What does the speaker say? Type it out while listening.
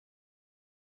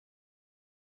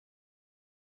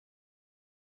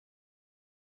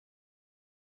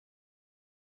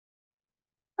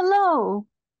Hello,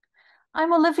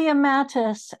 I'm Olivia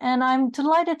Mattis, and I'm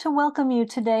delighted to welcome you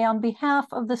today on behalf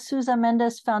of the Sousa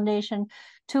Mendes Foundation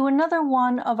to another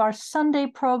one of our Sunday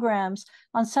programs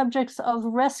on subjects of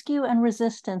rescue and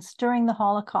resistance during the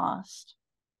Holocaust.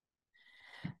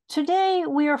 Today,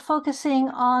 we are focusing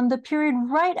on the period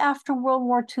right after World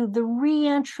War II, the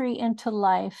re-entry into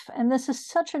life. And this is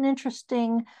such an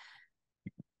interesting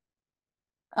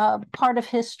part of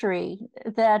history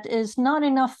that is not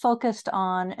enough focused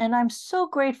on. And I'm so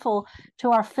grateful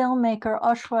to our filmmaker,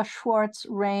 OSHRA SCHWARTZ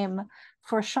REIM,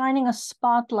 for shining a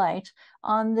spotlight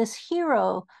on this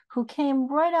hero who came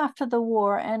right after the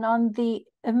war and on the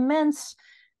immense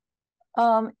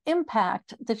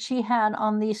impact that she had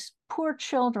on these poor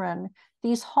children,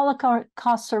 these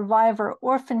Holocaust survivor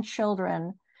orphan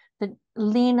children that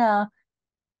Lena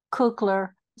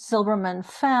Kuchler-Silberman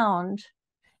found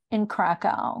in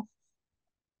Krakow.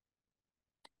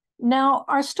 Now,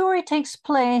 our story takes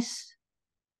place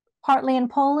partly in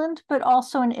Poland, but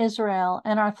also in Israel.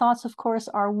 And our thoughts, of course,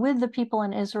 are with the people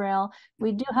in Israel.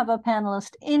 We do have a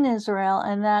panelist in Israel,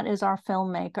 and that is our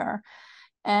filmmaker.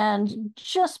 And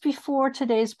just before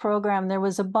today's program, there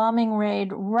was a bombing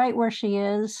raid right where she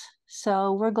is.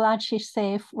 So we're glad she's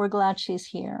safe. We're glad she's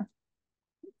here.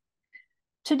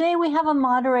 Today, we have a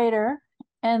moderator,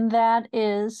 and that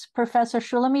is Professor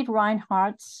Shulamit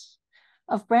Reinhartz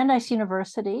of Brandeis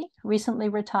University, recently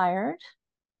retired.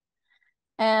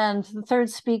 And the third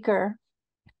speaker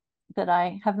that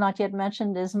I have not yet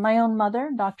mentioned is my own mother,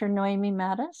 Dr. Noemi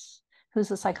Mattis, who's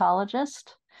a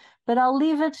psychologist. But I'll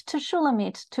leave it to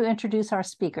Shulamit to introduce our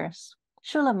speakers.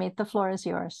 Shulamit, the floor is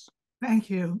yours.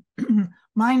 Thank you.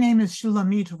 My name is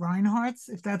Shulamit Reinhartz.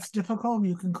 If that's difficult,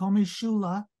 you can call me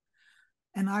Shula.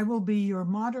 And I will be your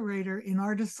moderator in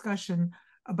our discussion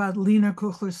about Lena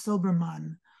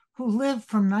Kuchler-Silberman, who lived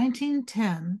from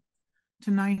 1910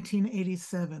 to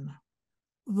 1987,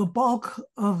 the bulk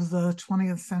of the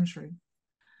 20th century.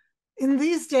 In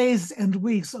these days and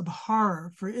weeks of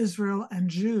horror for Israel and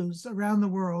Jews around the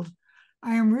world,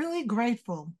 I am really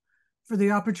grateful for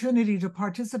the opportunity to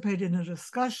participate in a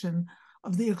discussion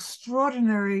of the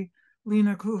extraordinary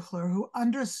Lena Kuchler, who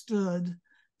understood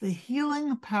the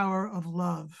healing power of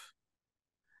love.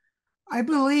 I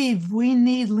believe we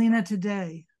need Lena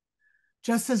today,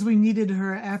 just as we needed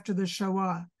her after the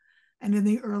Shoah and in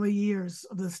the early years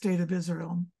of the State of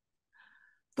Israel.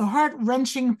 The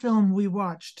heart-wrenching film we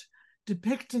watched,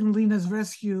 depicting Lena's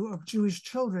rescue of Jewish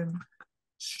children,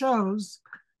 shows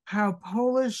how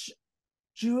Polish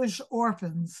Jewish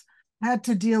orphans had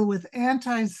to deal with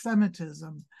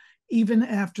anti-Semitism even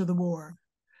after the war.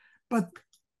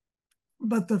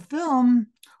 But the film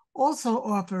also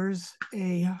offers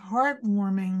a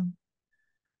heartwarming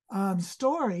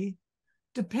story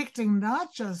depicting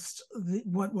not just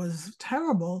what was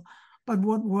terrible, but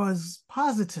what was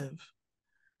positive.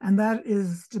 And that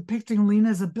is depicting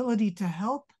Lena's ability to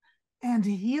help and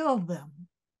heal them.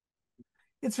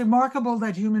 It's remarkable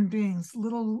that human beings,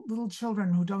 little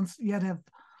children who don't yet have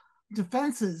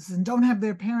defenses and don't have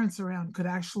their parents around, could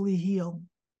actually heal.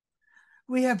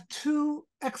 We have two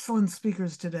excellent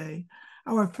speakers today.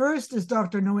 Our first is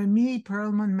Dr. Noemi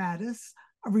Perlman Mattis,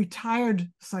 a retired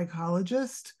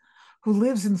psychologist who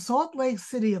lives in Salt Lake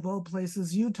City, of all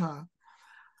places, Utah.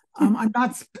 I'm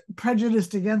not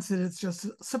prejudiced against it, it's just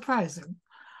surprising.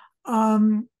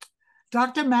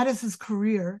 Dr. Mattis's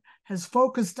career has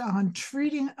focused on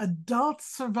treating adult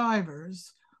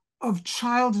survivors of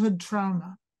childhood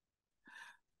trauma.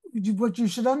 What you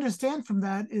should understand from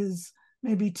that is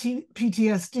maybe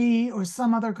PTSD or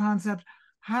some other concept.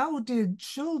 How did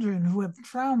children who have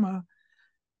trauma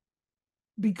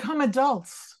become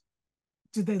adults?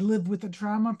 Did they live with the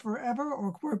trauma forever,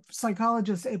 or were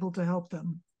psychologists able to help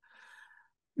them?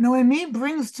 Noemi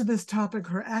brings to this topic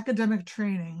her academic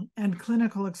training and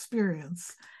clinical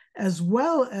experience, as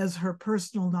well as her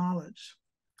personal knowledge.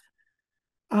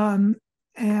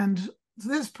 And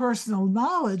this personal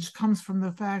knowledge comes from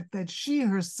the fact that she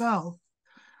herself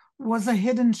was a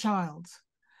hidden child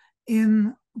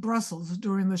in Brussels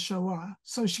during the Shoah,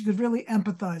 so she could really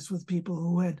empathize with people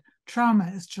who had trauma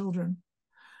as children.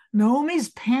 Naomi's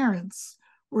parents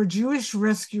were Jewish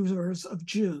rescuers of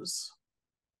Jews.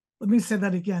 Let me say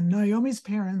that again. Noemi's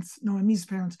parents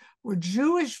were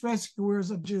Jewish rescuers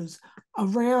of Jews, a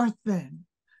rare thing,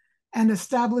 and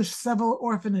established several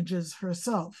orphanages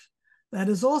herself. That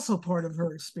is also part of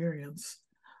her experience.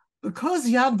 Because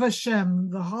Yad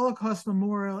Vashem, the Holocaust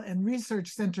Memorial and Research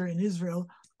Center in Israel,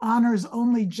 honors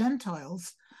only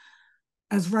Gentiles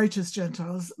as righteous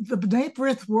Gentiles, the B'nai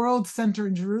B'rith World Center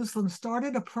in Jerusalem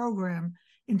started a program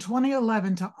in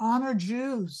 2011 to honor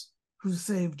Jews who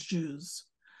saved Jews.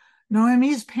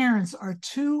 Noemi's parents are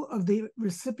two of the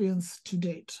recipients to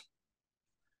date.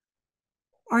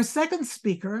 Our second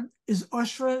speaker is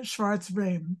OSHRA SCHWARTZ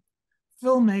REIM,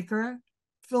 filmmaker,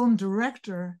 film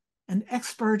director, and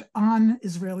expert on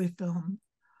Israeli film.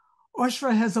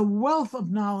 OSHRA has a wealth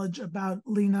of knowledge about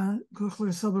Lena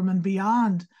Kuchler-Silberman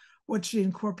beyond what she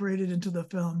incorporated into the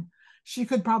film. She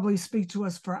could probably speak to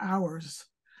us for hours.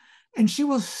 And she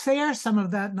will share some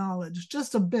of that knowledge,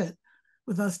 just a bit,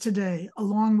 with us today,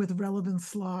 along with relevant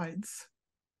slides.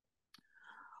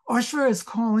 OSHRA is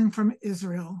calling from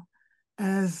Israel,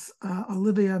 as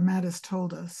Olivia Mattis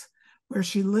told us, where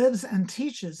she lives and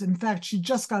teaches. In fact, she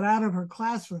just got out of her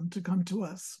classroom to come to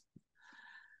us.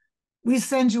 We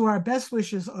send you our best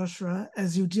wishes, OSHRA,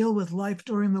 as you deal with life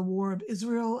during the war of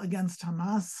Israel against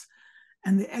Hamas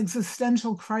and the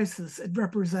existential crisis it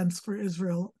represents for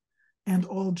Israel and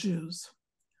all Jews.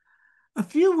 A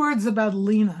few words about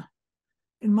Lena.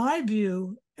 In my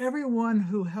view, everyone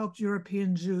who helped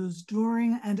European Jews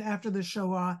during and after the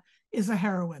Shoah is a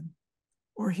heroine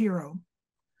or hero.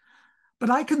 But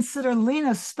I consider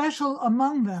Lena special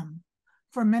among them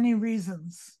for many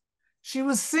reasons. She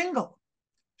was single.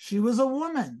 She was a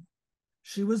woman.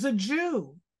 She was a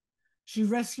Jew. She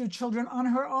rescued children on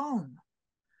her own.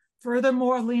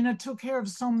 Furthermore, Lena took care of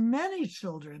so many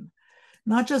children,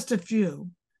 not just a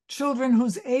few, children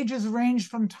whose ages ranged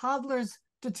from toddlers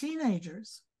to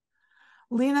teenagers.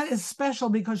 Lena is special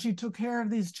because she took care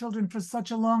of these children for such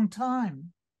a long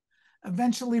time,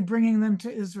 eventually bringing them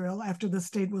to Israel after the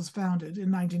state was founded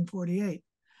in 1948.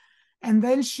 And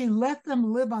then she let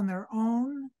them live on their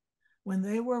own when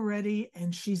they were ready,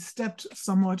 and she stepped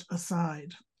somewhat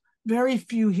aside. Very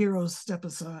few heroes step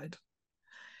aside.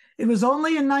 It was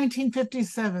only in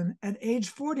 1957, at age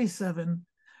 47,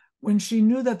 when she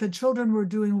knew that the children were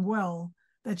doing well,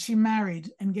 that she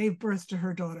married and gave birth to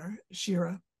her daughter,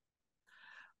 Shira.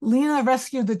 Lena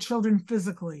rescued the children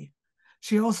physically.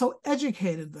 She also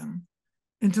educated them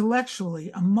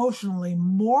intellectually, emotionally,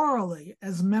 morally,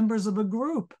 as members of a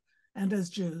group and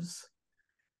as Jews.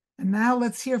 And now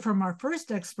let's hear from our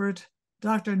first expert,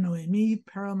 Dr. Noemi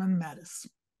Perelman-Mattis.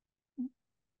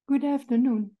 Good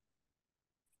afternoon.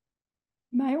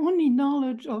 My only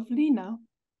knowledge of Lena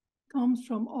comes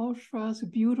from OSHRA's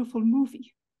beautiful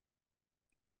movie.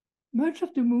 Much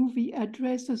of the movie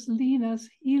addresses Lena's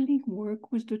healing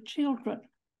work with the children,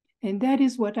 and that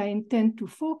is what I intend to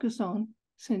focus on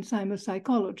since I'm a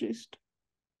psychologist.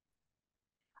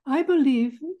 I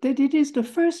believe that it is the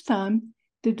first time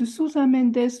that the Sousa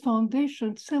Mendes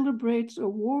Foundation celebrates a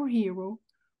war hero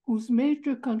whose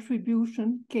major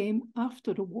contribution came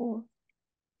after the war.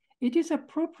 It is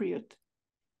appropriate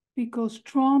because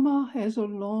trauma has a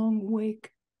long wake.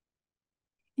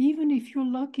 Even if you're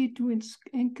lucky to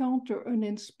encounter an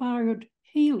inspired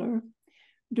healer,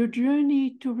 the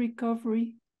journey to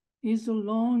recovery is a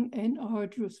long and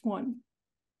arduous one.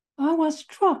 I was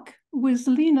struck with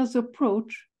Lena's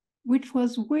approach, which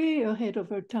was way ahead of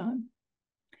her time.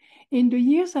 In the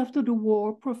years after the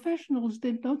war, professionals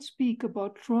did not speak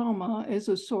about trauma as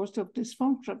a source of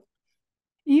dysfunction.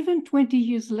 Even 20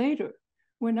 years later,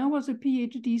 when I was a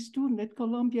PhD student at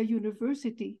Columbia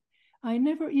University, I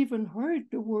never even heard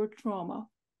the word trauma.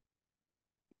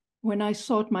 When I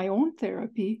sought my own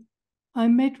therapy, I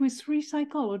met with 3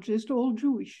 psychologists, all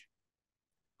Jewish.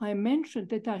 I mentioned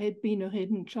that I had been a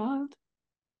hidden child.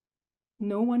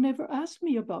 No one ever asked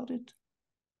me about it,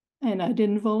 and I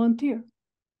didn't volunteer.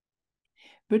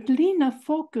 But Lena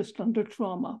focused on the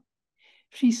trauma.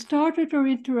 She started her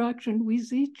interaction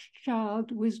with each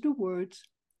child with the words,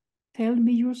 "Tell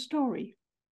me your story."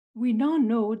 We now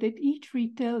know that each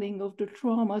retelling of the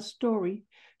trauma story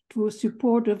to a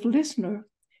supportive listener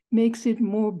makes it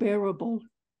more bearable.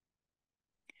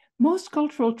 Most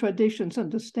cultural traditions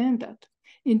understand that.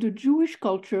 In the Jewish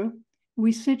culture,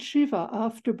 we sit Shiva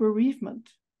after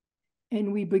bereavement,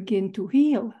 and we begin to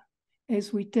heal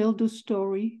as we tell the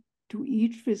story to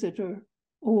each visitor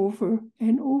over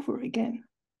and over again.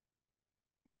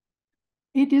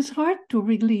 It is hard to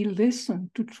really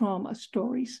listen to trauma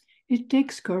stories. It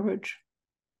takes courage.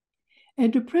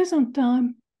 At the present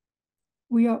time,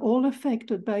 we are all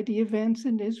affected by the events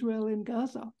in Israel and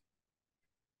Gaza.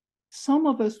 Some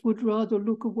of us would rather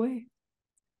look away,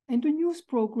 and the news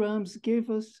programs give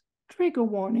us trigger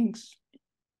warnings.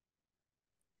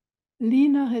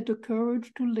 Lena had the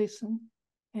courage to listen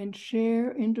and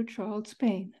share in the child's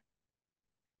pain.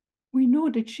 We know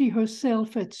that she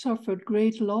herself had suffered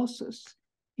great losses.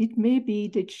 It may be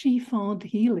that she found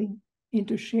healing in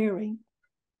the sharing.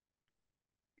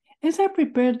 As I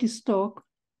prepared this talk,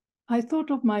 I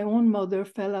thought of my own mother,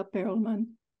 Fela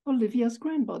Perelman, Olivia's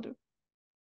grandmother.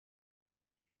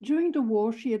 During the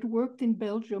war, she had worked in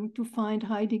Belgium to find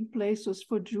hiding places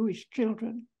for Jewish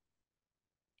children.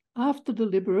 After the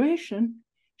liberation,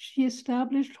 she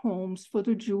established homes for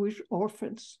the Jewish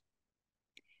orphans.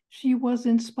 She was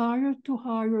inspired to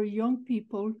hire young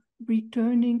people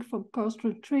returning from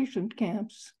concentration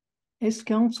camps as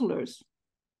counselors.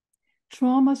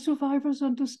 Trauma survivors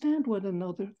understand one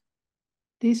another.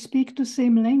 They speak the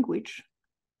same language.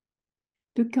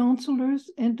 The counselors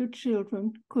and the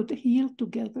children could heal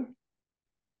together.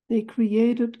 They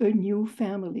created a new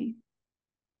family.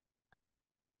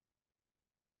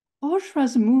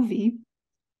 OSHRA's movie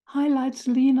highlights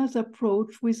Lena's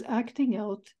approach with acting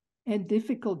out and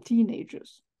difficult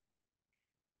teenagers.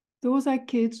 Those are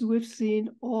kids who have seen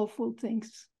awful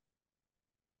things.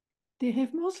 They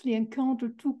have mostly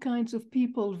encountered two kinds of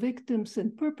people, victims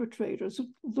and perpetrators.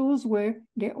 Those were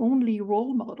their only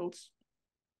role models.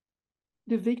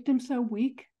 The victims are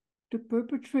weak, the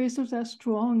perpetrators are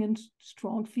strong, and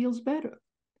strong feels better.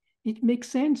 It makes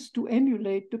sense to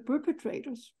emulate the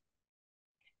perpetrators.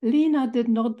 Lena did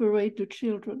not berate the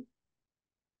children.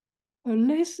 A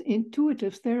less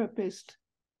intuitive therapist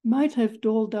might have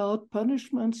doled out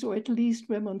punishments or at least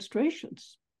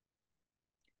remonstrations.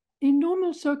 In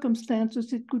normal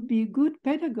circumstances, it could be good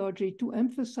pedagogy to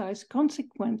emphasize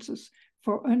consequences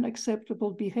for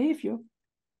unacceptable behavior,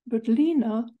 but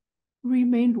Lena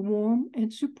remained warm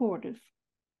and supportive.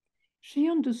 She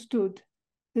understood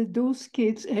that those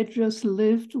kids had just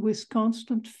lived with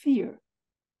constant fear.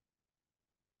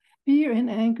 Fear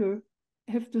and anger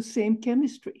have the same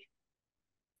chemistry.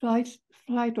 Flight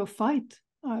or fight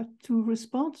are two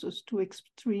responses to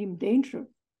extreme danger.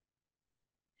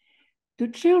 The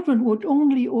children would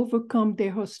only overcome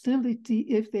their hostility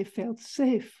if they felt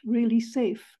safe, really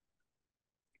safe.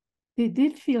 They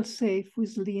did feel safe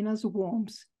with Lena's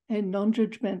warmth and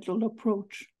non-judgmental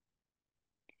approach.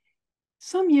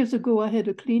 Some years ago, I had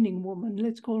a cleaning woman,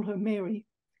 let's call her Mary,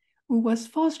 who was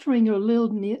fostering her little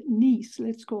niece,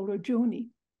 let's call her Joni.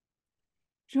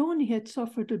 Joni had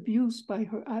suffered abuse by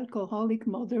her alcoholic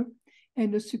mother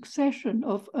and a succession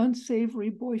of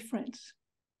unsavory boyfriends.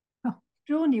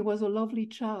 Joni was a lovely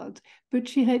child, but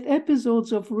she had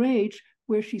episodes of rage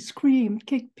where she screamed,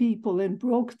 kicked people, and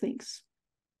broke things.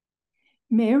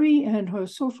 Mary and her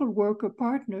social worker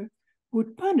partner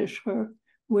would punish her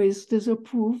with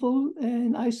disapproval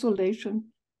and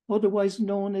isolation, otherwise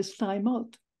known as time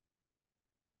out.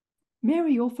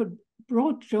 Mary often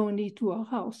brought Joni to our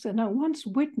house, and I once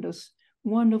witnessed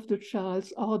one of the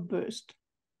child's outbursts.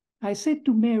 I said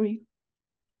to Mary,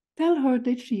 "Tell her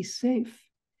that she's safe,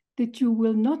 that you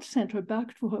will not send her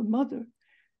back to her mother.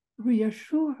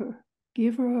 Reassure her,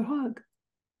 give her a hug."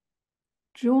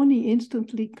 Joni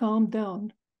instantly calmed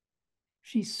down.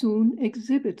 She soon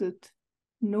exhibited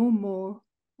no more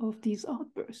of these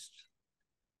outbursts.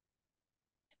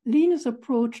 Lena's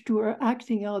approach to her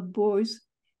acting out boys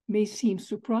may seem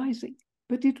surprising,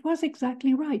 but it was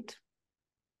exactly right.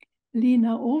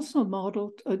 Lena also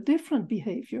modeled a different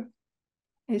behavior,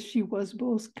 as she was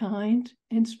both kind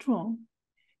and strong.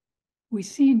 We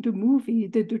see in the movie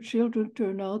that the children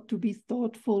turn out to be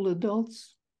thoughtful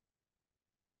adults.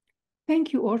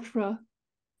 Thank you, OSHRA,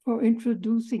 for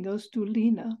introducing us to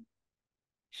Lena.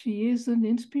 She is an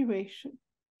inspiration.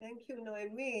 Thank you,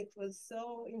 Noemi. It was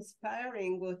so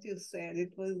inspiring what you said.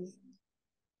 It was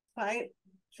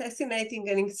fascinating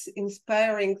and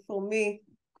inspiring for me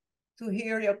to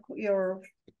hear your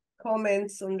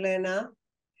comments on Lena.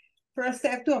 First, I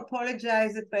have to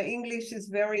apologize that my English is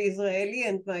very Israeli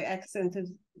and my accent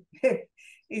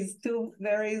is too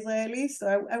very Israeli.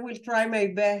 So I will try my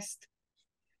best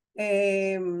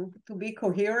to be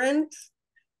coherent.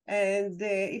 And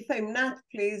if I'm not,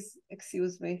 please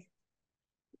excuse me.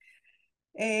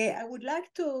 I would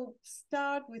like to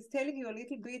start with telling you a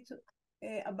little bit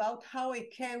about how I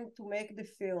came to make the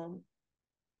film.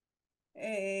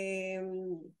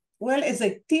 Well, as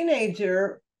a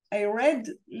teenager, I read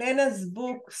Lena's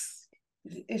books.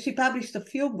 She published a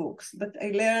few books, but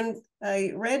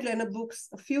I read Lena books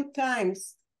a few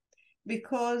times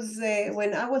because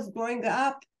when I was growing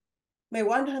up, my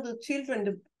 100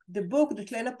 Children, the book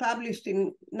that Lena published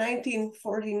in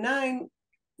 1949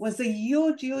 was a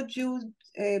huge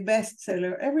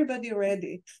bestseller. Everybody read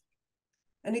it.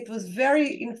 And it was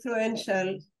very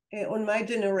influential on my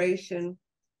generation.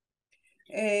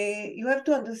 You have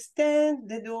to understand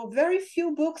that there were very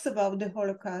few books about the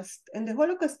Holocaust, and the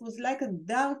Holocaust was like a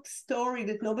dark story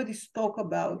that nobody spoke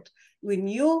about. We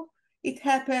knew it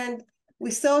happened.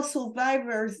 We saw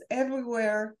survivors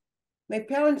everywhere. My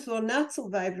parents were not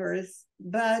survivors,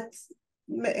 but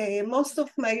most of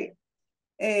my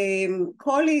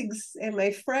colleagues and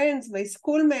my friends, my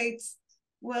schoolmates,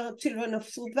 were children of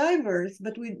survivors,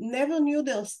 but we never knew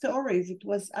their stories. It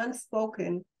was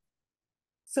unspoken.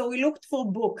 So we looked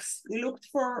for books. We looked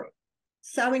for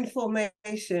some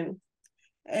information.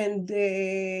 And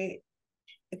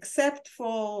except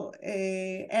for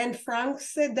Anne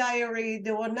Frank's diary,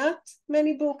 there were not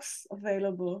many books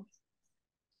available.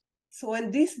 So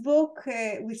when this book,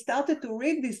 we started to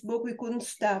read this book, we couldn't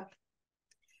stop.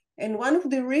 And one of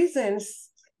the reasons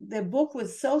the book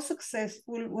was so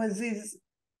successful was his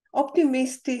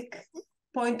optimistic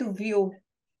point of view.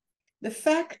 The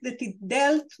fact that it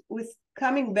dealt with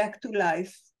coming back to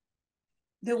life.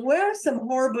 There were some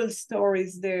horrible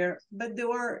stories there, but they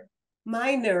were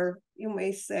minor, you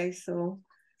may say so.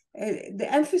 The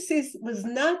emphasis was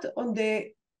not on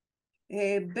the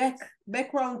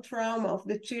background trauma of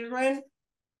the children,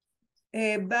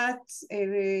 but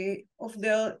of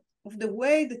the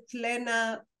way that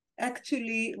Lena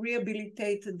actually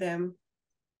rehabilitated them.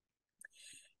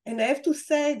 And I have to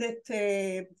say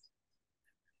that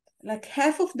like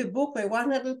half of the book, by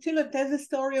 100 Children, tells the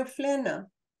story of Lena,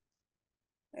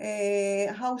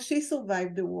 how she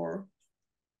survived the war.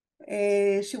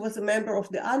 She was a member of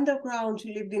the underground.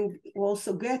 She lived in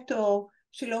Warsaw Ghetto.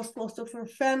 She lost most of her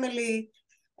family.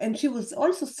 And she was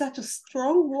also such a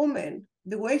strong woman.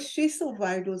 The way she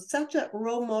survived was such a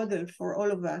role model for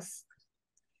all of us.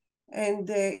 And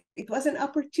it was an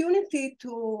opportunity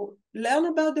to learn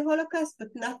about the Holocaust, but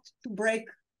not to break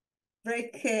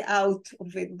out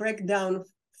of it, break down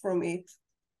from it.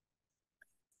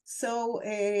 So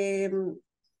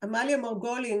Amalia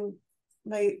Margolin,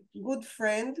 my good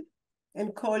friend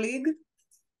and colleague,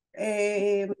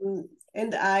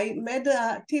 and I made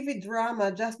a TV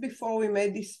drama just before we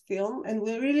made this film, and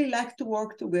we really like to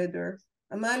work together.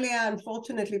 Amalia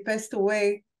unfortunately passed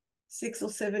away 6 or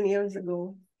 7 years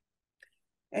ago.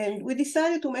 And we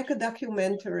decided to make a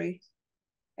documentary.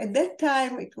 At that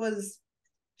time, it was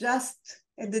just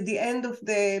at the end of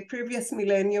the previous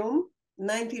millennium,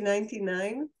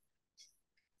 1999.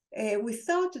 We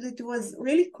thought that it was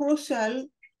really crucial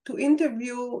to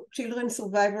interview children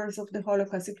survivors of the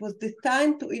Holocaust. It was the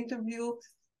time to interview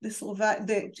the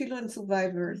children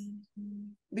survivors,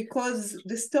 because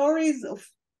the stories of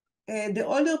the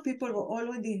older people were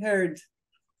already heard,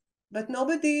 but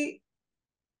nobody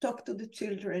talked to the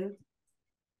children.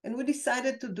 And we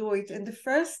decided to do it. And the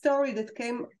first story that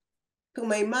came to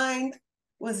my mind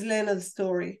was Lena's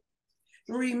story.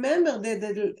 Remember that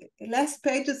the last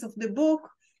pages of the book,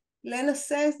 Lena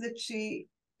says that she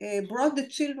brought the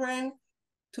children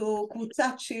to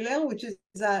Kvutzat Schiller, which is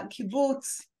a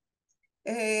kibbutz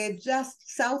just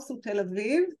south of Tel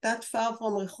Aviv, not far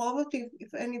from Rehovot,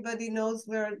 if anybody knows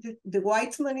where the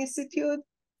Weizmann Institute.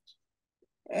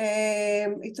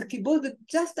 It's a kibbutz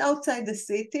just outside the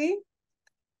city,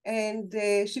 and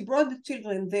she brought the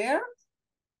children there.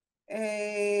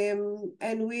 And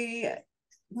the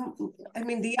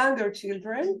younger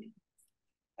children,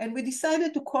 and we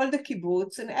decided to call the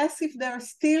kibbutz and ask if there are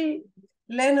still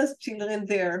Lena's children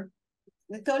there.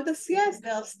 They told us, yes,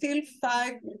 there are still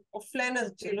 5 of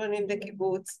Lena's children in the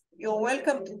kibbutz. You're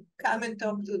welcome to come and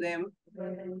talk to them.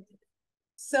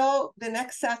 So the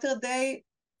next Saturday,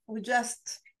 we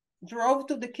just drove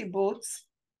to the kibbutz.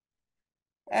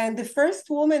 And the first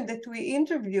woman that we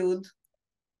interviewed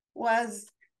was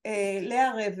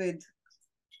Leah Reved.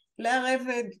 Leah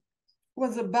Reved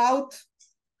was about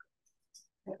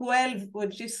 12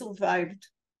 when she survived.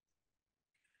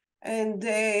 And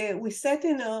we sat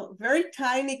in a very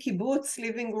tiny kibbutz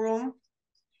living room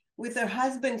with her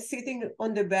husband sitting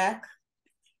on the back.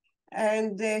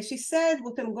 And she said,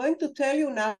 what I'm going to tell you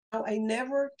now, I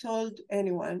never told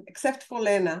anyone except for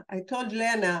Lena. I told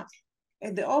Lena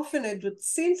at the orphanage, but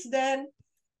since then,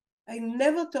 I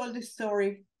never told the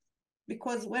story,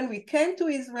 because when we came to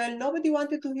Israel, nobody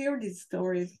wanted to hear these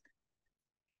stories.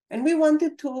 And we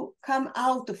wanted to come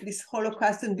out of this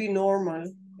Holocaust and be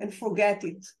normal and forget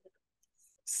it.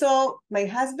 So my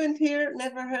husband here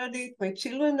never heard it. My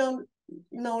children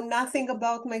know nothing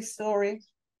about my story.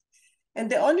 And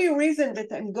the only reason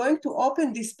that I'm going to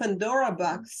open this Pandora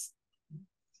box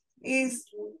is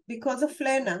because of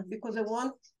Lena, because I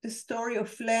want the story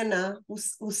of Lena,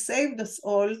 who saved us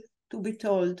all, to be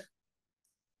told.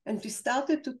 And she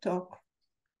started to talk.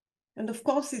 And of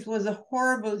course, it was a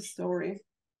horrible story,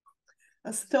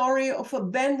 a story of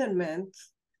abandonment,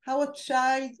 how a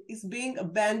child is being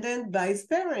abandoned by his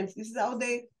parents. This is how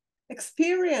they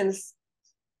experience.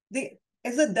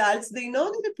 As adults, they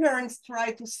know that the parents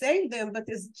try to save them, but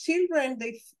as children,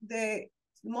 the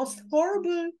most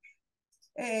horrible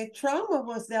trauma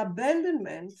was the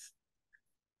abandonment.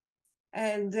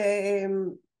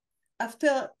 And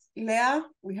after Leah,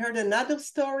 we heard another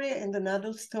story and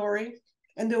another story,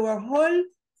 and they were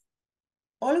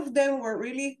all of them were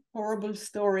really horrible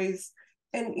stories.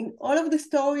 And in all of the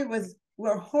story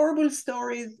were horrible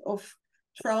stories of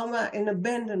trauma and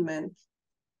abandonment.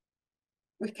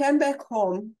 We came back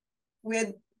home.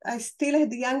 I still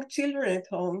had young children at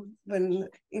home in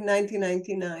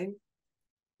 1999,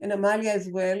 and Amalia as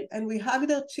well. And we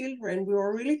hugged our children. We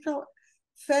were really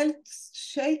felt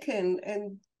shaken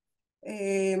and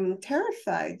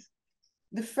terrified.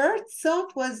 The first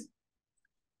thought was,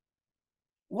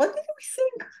 what did we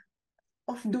think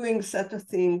of doing such a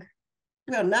thing?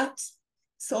 We are not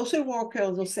social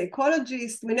workers or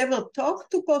psychologists. We never talk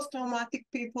to post-traumatic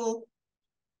people.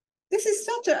 This is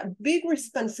such a big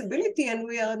responsibility, and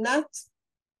we don't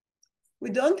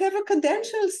have the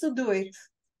credentials to do it.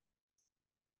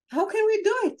 How can we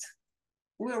do it?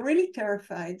 We're really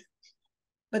terrified.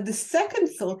 But the second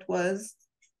thought was,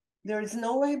 there is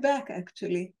no way back,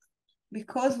 actually,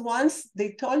 because once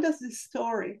they told us this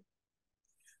story,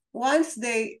 once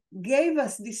they gave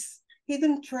us this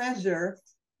hidden treasure,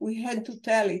 we had to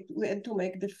tell it, we had to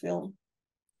make the film.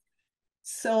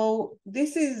 So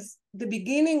this is the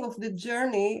beginning of the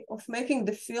journey of making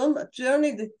the film, a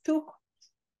journey that took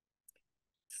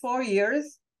 4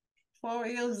 years, 4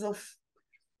 years of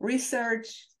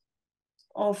research,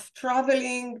 of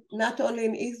traveling, not only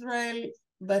in Israel,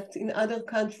 but in other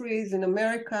countries, in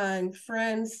America and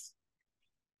France,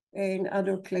 and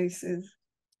other places.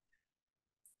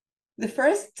 The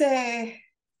first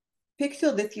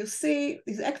picture that you see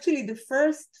is actually the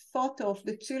first photo of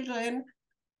the children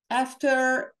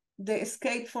after the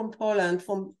escape from Poland,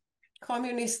 from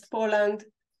communist Poland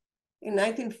in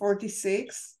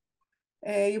 1946.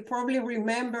 You probably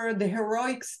remember the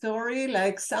heroic story,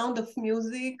 like Sound of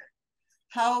Music,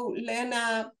 how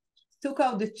Lena took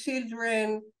out the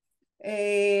children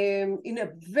in a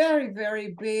very,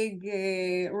 very big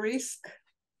risk,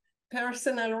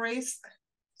 personal risk.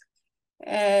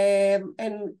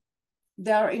 And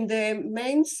they are in the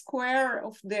main square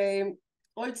of the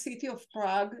old city of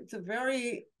Prague. It's a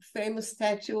very famous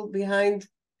statue behind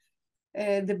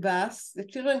the bus. The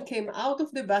children came out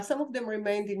of the bus. Some of them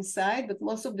remained inside, but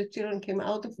most of the children came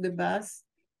out of the bus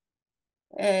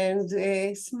and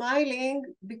smiling,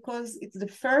 because it's the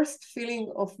first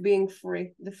feeling of being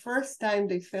free, the first time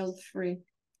they felt free.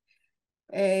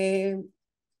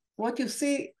 What you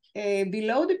see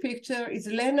below the picture is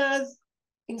Lena's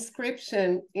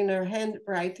inscription in her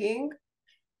handwriting,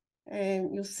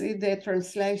 and you see the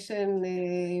translation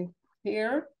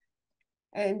here.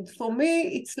 And for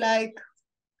me, it's like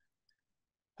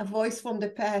a voice from the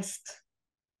past.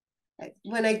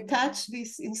 When I touch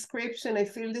this inscription, I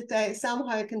feel that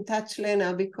somehow I can touch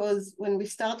Lena, because when we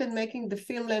started making the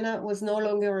film, Lena was no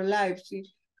longer alive. She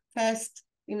passed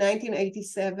in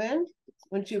 1987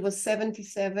 when she was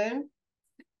 77.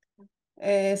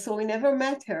 So we never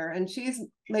met her, and she's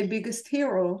my biggest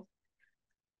hero.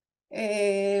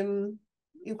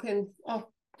 You can,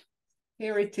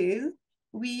 here it is.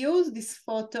 We use this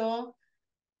photo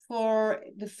for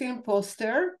the film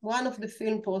poster, one of the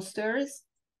film posters.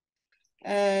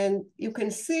 And you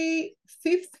can see,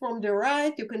 fifth from the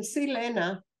right, you can see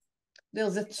Lena.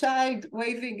 There's a child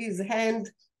waving his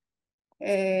hand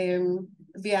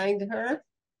behind her.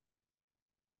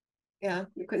 Yeah,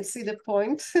 you can see the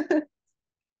point.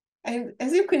 And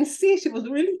as you can see, she was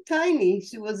really tiny.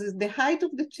 She was the height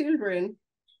of the children.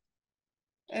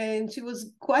 And she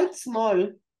was quite small,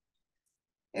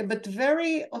 but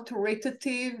very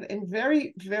authoritative and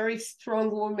very, very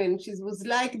strong woman. She was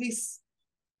like this,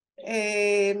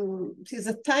 she's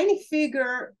a tiny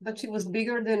figure, but she was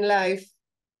bigger than life.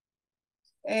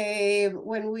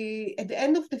 When we, at the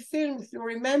end of the film, if you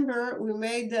remember, we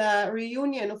made a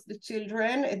reunion of the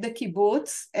children at the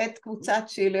kibbutz at Kvutzat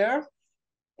Schiller.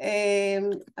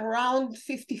 Around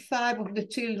 55 of the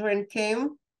children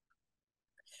came,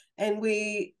 and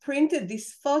we printed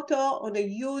this photo on a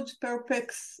huge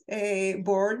Perpex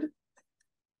board,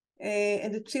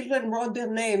 and the children wrote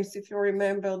their names. If you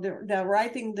remember, they're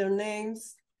writing their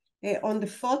names on the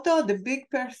photo. The big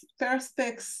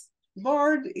Perspex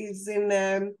board is in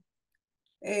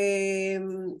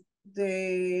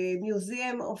the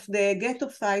Museum of the Ghetto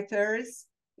Fighters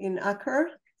in Acre,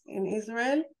 in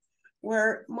Israel,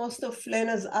 where most of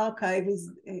Lena's archive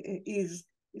is.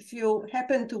 If you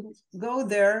happen to go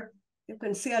there, you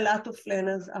can see a lot of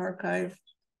Lena's archive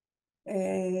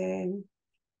in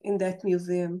that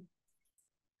museum.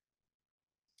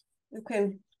 You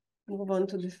can move on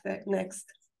to the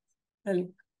next.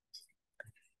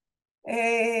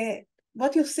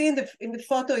 What you see in the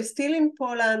photo is still in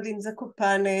Poland, in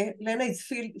Zakopane. Lena is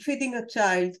feeding a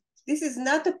child. This is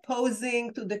not a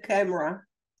posing to the camera.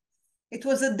 It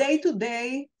was a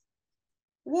day-to-day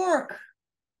work.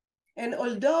 And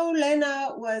although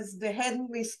Lena was the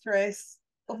headmistress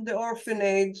of the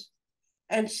orphanage,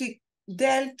 and she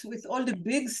dealt with all the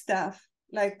big stuff,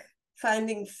 like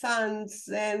finding funds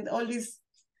and all these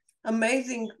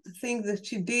amazing things that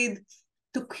she did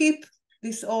to keep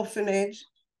this orphanage,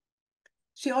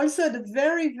 she also had a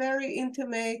very, very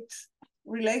intimate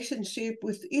relationship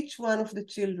with each one of the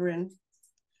children.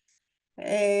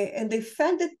 And they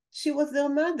felt that she was their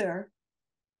mother.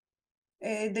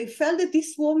 They felt that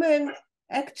this woman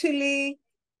actually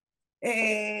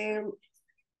had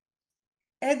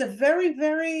a very,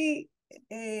 very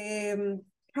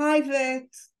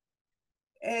private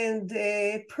and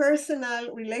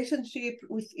personal relationship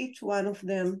with each one of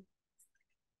them.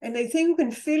 And I think you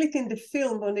can feel it in the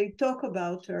film when they talk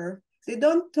about her. They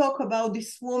don't talk about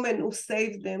this woman who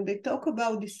saved them. They talk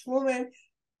about this woman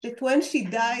that when she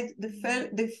died,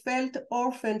 they felt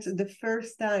orphans the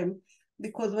first time,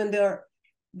 because when their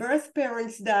birth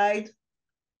parents died,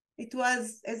 it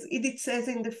was, as Edith says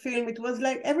in the film, it was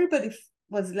like everybody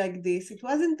was like this. It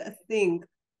wasn't a thing.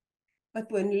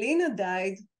 But when Lena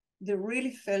died, they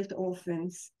really felt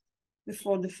orphans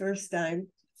before the first time.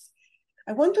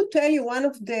 I want to tell you one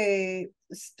of the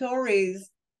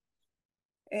stories.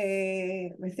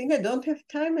 I think I don't have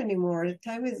time anymore. The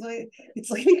time is it's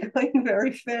really going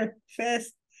very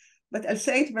fast, but I'll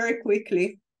say it very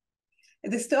quickly.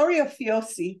 The story of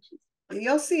Yossi.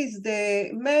 Yossi is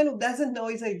the man who doesn't know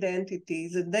his identity.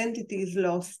 His identity is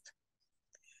lost.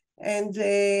 And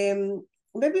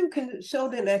maybe we can show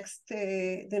the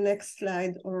next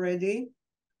slide already.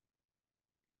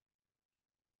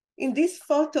 In this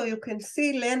photo, you can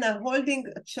see Lena holding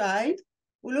a child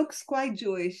who looks quite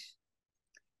Jewish.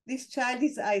 This child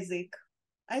is Isaac.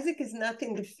 Isaac is not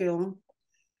in the film.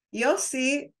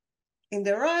 Yossi, in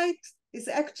the right, is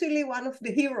actually one of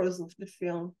the heroes of the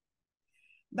film.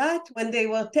 But when they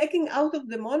were taken out of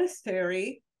the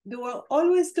monastery, they were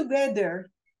always together,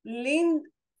 leaned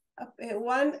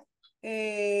one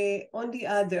on the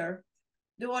other.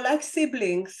 They were like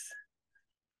siblings.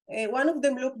 One of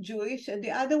them looked Jewish and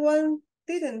the other one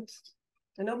didn't.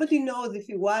 And nobody knows if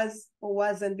he was or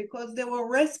wasn't, because they were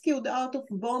rescued out of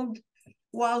bombed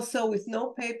Warsaw with no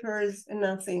papers and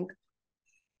nothing.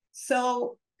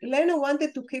 So Lena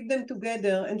wanted to keep them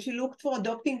together, and she looked for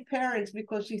adopting parents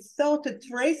because she thought that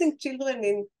raising children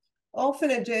in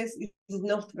orphanages is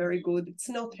not very good. It's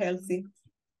not healthy.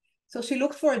 So she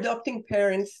looked for adopting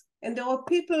parents, and there were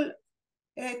people,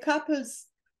 couples,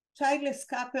 childless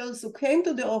couples who came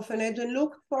to the orphanage and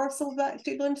looked for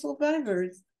children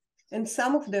survivors, and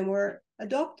some of them were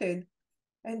adopted.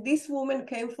 And this woman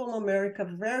came from America,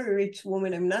 very rich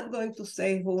woman, I'm not going to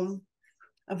say whom,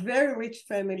 a very rich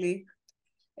family,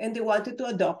 and they wanted to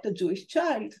adopt a Jewish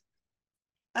child.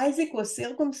 Isaac was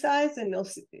circumcised and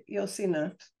Yossi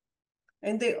not.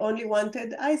 And they only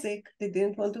wanted Isaac, they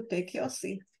didn't want to take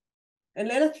Yossi. And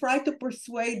Lena tried to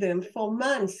persuade them for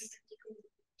months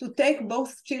to take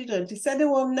both children. She said they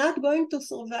were not going to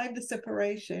survive the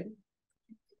separation.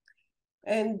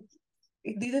 And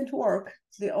it didn't work.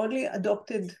 They only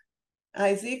adopted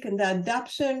Isaac, and the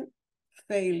adoption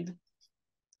failed.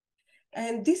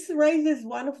 And this raises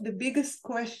one of the biggest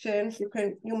questions.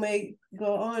 You may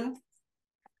go on.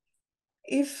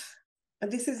 If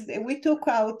this is, we took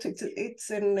out, it's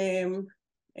an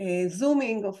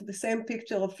zooming of the same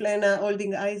picture of Lena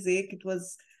holding Isaac. It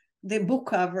was the book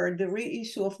cover, the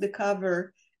reissue of the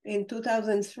cover in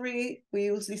 2003. We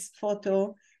used this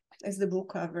photo as the book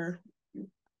cover.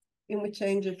 And we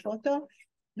change the photo.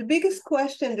 The biggest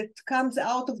question that comes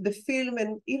out of the film,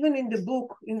 and even in the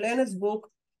book, in Lena's book,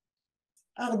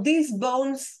 are these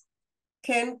bones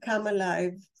can come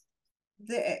alive?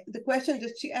 The question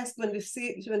that she asked when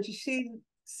she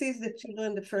sees the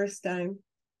children the first time,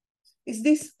 is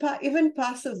this even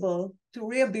possible to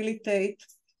rehabilitate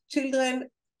children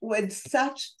with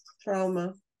such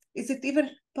trauma? Is it even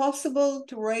possible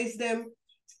to raise them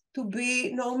to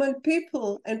be normal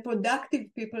people and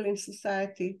productive people in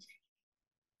society?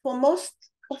 For most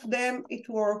of them, it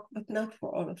worked, but not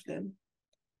for all of them.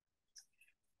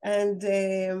 And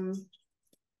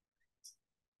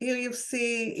here you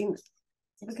see,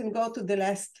 we can go to the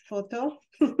last photo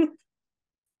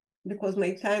because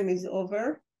my time is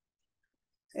over.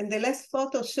 And the last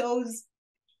photo shows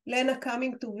Lena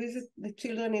coming to visit the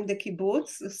children in the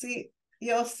kibbutz. You see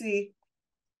Yossi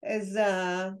as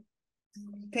a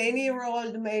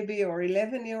 10-year-old maybe, or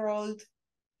 11-year-old,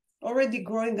 already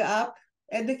growing up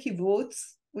at the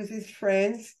kibbutz with his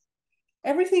friends.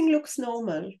 Everything looks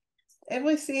normal.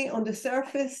 Everything on the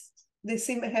surface, they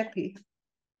seem happy.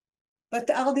 But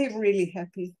are they really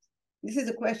happy? This is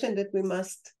a question that we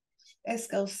must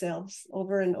ask ourselves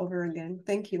over and over again.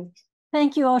 Thank you.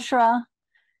 Thank you, OSHRA.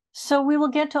 So we will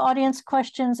get to audience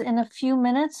questions in a few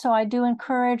minutes. So I do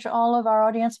encourage all of our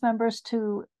audience members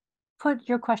to put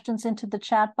your questions into the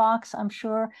chat box. I'm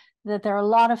sure that there are a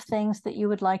lot of things that you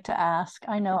would like to ask.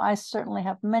 I know I certainly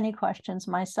have many questions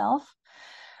myself.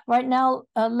 Right now,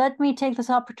 let me take this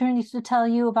opportunity to tell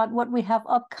you about what we have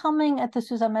upcoming at the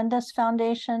Sousa Mendes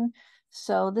Foundation.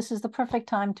 So this is the perfect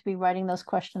time to be writing those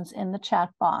questions in the chat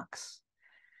box.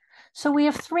 So we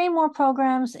have 3 more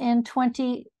programs in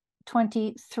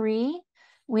 2023.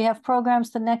 We have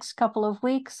programs the next couple of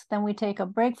weeks, then we take a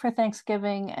break for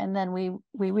Thanksgiving, and then we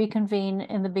reconvene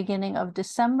in the beginning of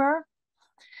December.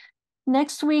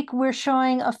 Next week, we're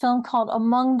showing a film called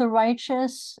Among the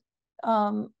Righteous,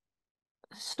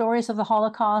 Stories of the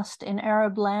Holocaust in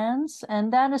Arab Lands.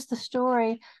 And that is the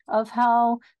story of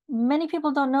how many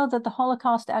people don't know that the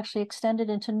Holocaust actually extended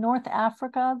into North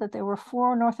Africa, that there were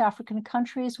 4 North African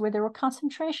countries where there were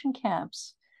concentration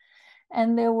camps.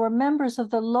 And there were members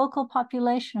of the local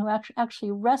population who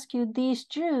actually rescued these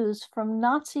Jews from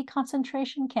Nazi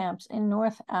concentration camps in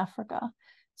North Africa.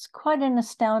 It's quite an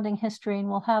astounding history, and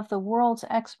we'll have the world's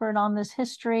expert on this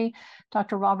history,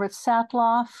 Dr. Robert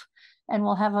Satloff, and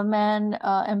we'll have a man,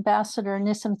 Ambassador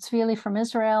Nissim Tzvili from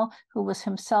Israel, who was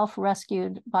himself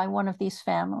rescued by one of these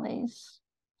families.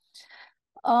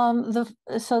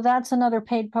 So that's another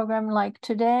paid program like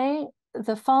today.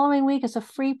 The following week is a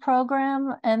free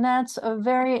program, and that's a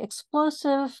very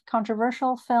explosive,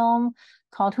 controversial film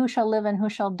called Who Shall Live and Who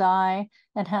Shall Die.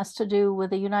 It has to do with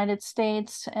the United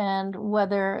States and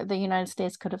whether the United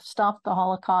States could have stopped the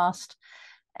Holocaust.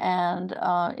 And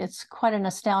it's quite an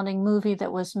astounding movie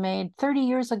that was made 30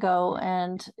 years ago,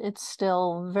 and it's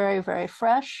still very, very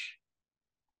fresh.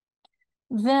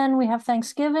 Then we have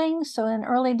Thanksgiving. So in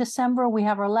early December, we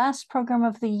have our last program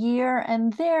of the year,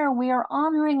 and there we are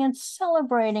honoring and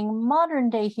celebrating modern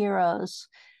day heroes,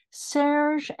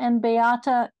 Serge and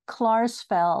Beata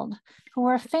Klarsfeld, who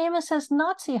are famous as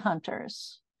Nazi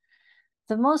hunters,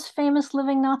 the most famous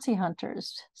living Nazi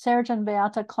hunters, Serge and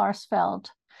Beata Klarsfeld.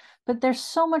 But there's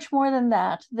so much more than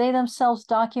that. They themselves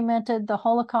documented the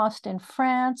Holocaust in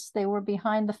France. They were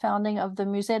behind the founding of the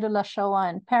Musée de la Shoah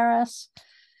in Paris.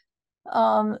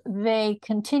 They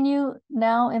continue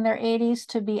now in their 80s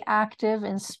to be active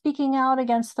in speaking out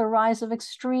against the rise of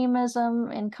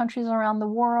extremism in countries around the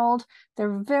world.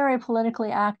 They're very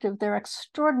politically active. They're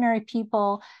extraordinary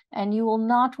people, and you will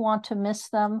not want to miss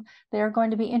them. They're going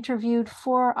to be interviewed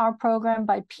for our program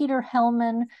by Peter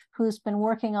Hellman, who's been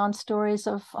working on stories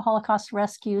of Holocaust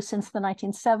rescue since the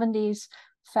 1970s.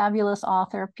 Fabulous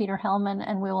author, Peter Hellman,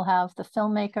 and we will have the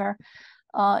filmmaker.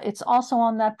 It's also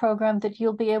on that program that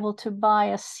you'll be able to buy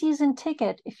a season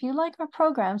ticket. If you like our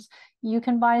programs, you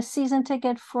can buy a season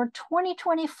ticket for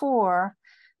 2024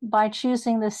 by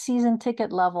choosing the season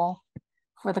ticket level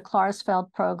for the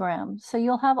Klarsfeld program. So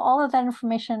you'll have all of that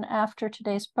information after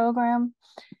today's program.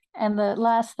 And the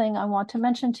last thing I want to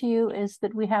mention to you is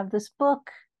that we have this book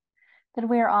that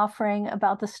we are offering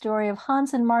about the story of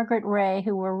Hans and Margaret Ray,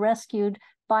 who were rescued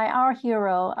by our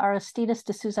hero, Aristides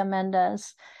de Sousa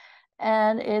Mendes.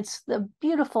 And it's the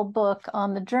beautiful book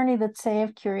on the journey that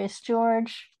saved Curious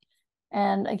George.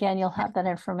 And again, you'll have that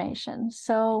information.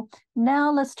 So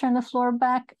now let's turn the floor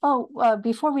back.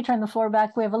 Before we turn the floor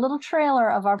back, we have a little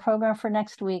trailer of our program for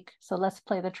next week. So let's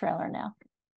play the trailer now.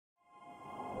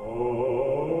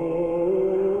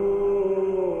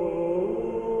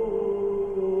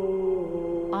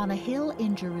 On a hill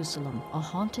in Jerusalem, a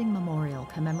haunting memorial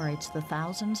commemorates the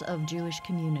thousands of Jewish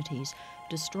communities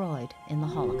destroyed in the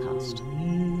Holocaust.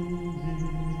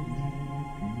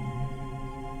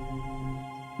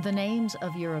 The names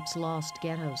of Europe's lost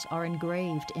ghettos are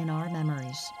engraved in our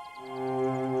memories.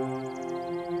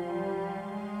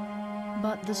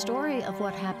 But the story of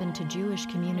what happened to Jewish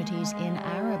communities in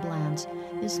Arab lands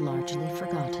is largely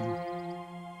forgotten.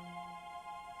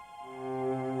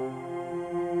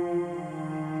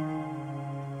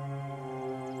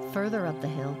 Further up the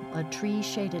hill, a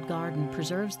tree-shaded garden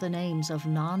preserves the names of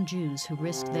non-Jews who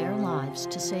risked their lives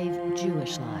to save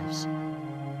Jewish lives.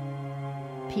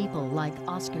 People like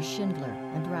Oskar Schindler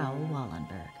and Raoul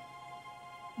Wallenberg.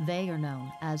 They are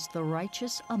known as the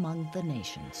righteous among the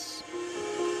nations.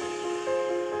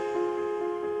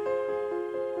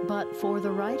 But for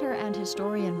the writer and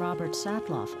historian Robert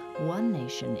Satloff, one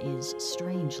nation is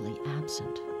strangely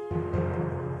absent.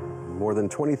 More than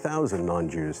 20,000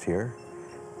 non-Jews here,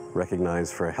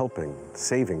 recognized for helping,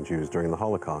 saving Jews during the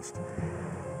Holocaust.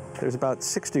 There's about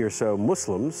 60 or so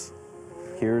Muslims.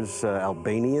 Here's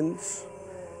Albanians,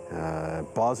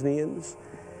 Bosnians,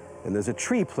 and there's a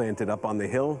tree planted up on the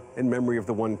hill in memory of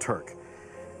the one Turk.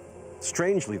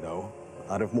 Strangely, though,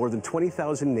 out of more than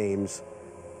 20,000 names,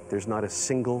 there's not a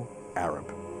single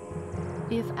Arab.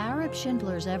 If Arab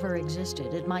Schindlers ever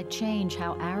existed, it might change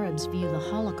how Arabs view the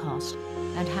Holocaust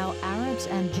and how Arabs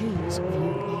and Jews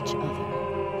view each other.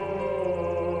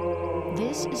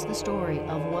 This is the story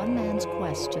of one man's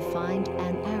quest to find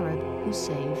an Arab who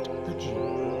saved a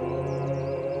Jew.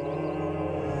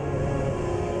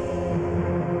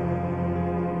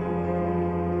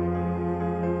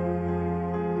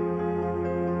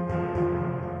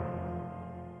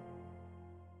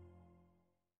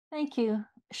 Thank you.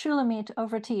 Shulamit,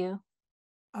 over to you.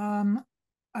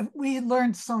 We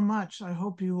learned so much, I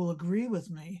hope you will agree with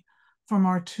me, from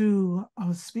our two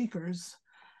speakers.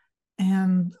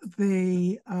 And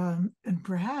they, and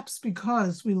perhaps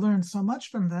because we learned so much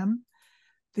from them,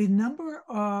 the number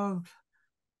of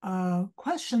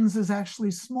questions is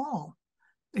actually small.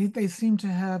 They seem to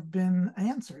have been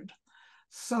answered.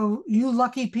 So you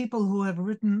lucky people who have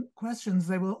written questions,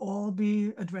 they will all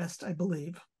be addressed, I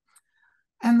believe.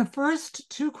 And the first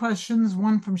two questions,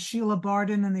 one from Sheila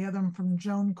Barden and the other one from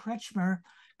Joan Kretschmer,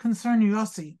 concern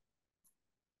Yossi.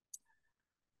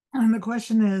 And the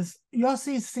question is,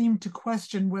 Yossi seemed to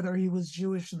question whether he was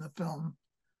Jewish in the film.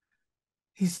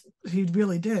 He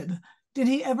really did. Did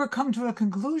he ever come to a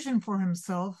conclusion for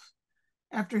himself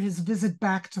after his visit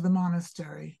back to the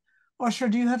monastery?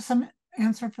 OSHRA, do you have some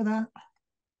answer for that?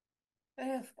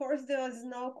 Of course, there was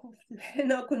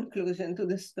no conclusion to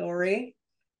the story.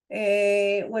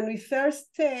 When we first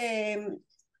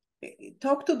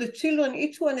talked to the children,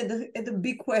 each one had a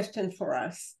big question for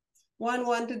us. One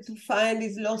wanted to find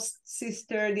his lost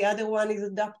sister, the other one is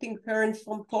adopting parents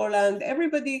from Poland.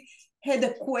 Everybody had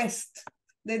a quest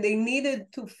that they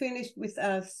needed to finish with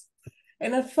us.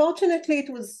 And unfortunately, it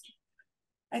was,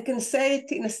 I can say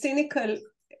it in a cynical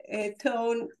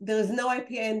tone, there is no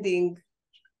happy ending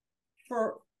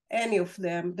for any of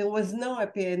them. There was no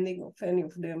happy ending of any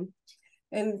of them.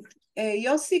 And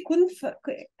Yossi couldn't,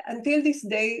 until this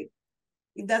day,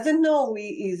 he doesn't know who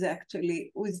he is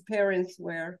actually, who his parents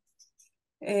were.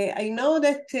 I know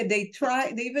that they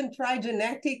even tried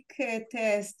genetic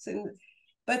tests,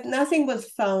 but nothing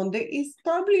was found. He's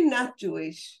probably not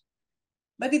Jewish,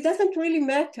 but it doesn't really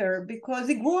matter because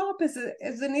he grew up as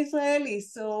an Israeli.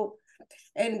 So,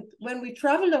 and when we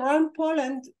traveled around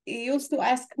Poland, he used to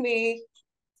ask me,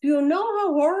 do you know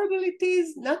how horrible it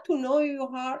is not to know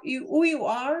who you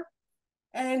are?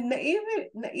 And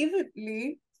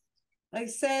naively, I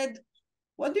said,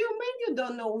 what do you mean you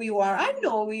don't know who you are? I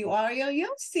know who you are. You're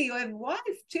Yossi, you have wife,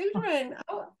 children.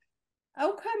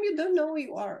 How come you don't know who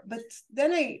you are? But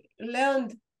then I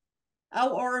learned how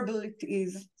horrible it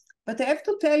is. But I have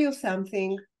to tell you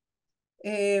something.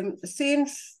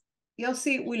 Since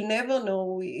Yossi will never know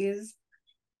who he is,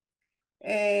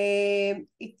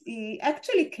 he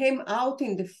actually came out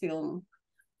in the film.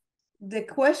 The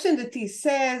question that he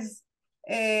says,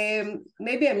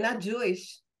 maybe I'm not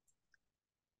Jewish,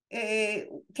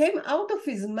 came out of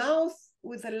his mouth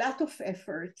with a lot of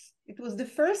effort. It was the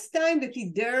first time that he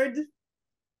dared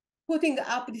putting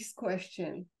up this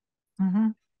question. Mm-hmm.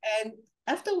 And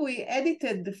after we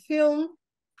edited the film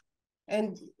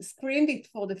and screened it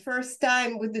for the first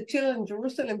time with the Children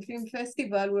Jerusalem Film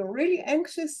Festival, we were really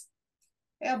anxious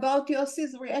about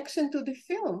Yossi's reaction to the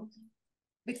film.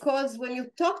 Because when you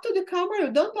talk to the camera,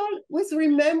 you don't always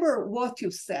remember what you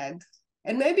said.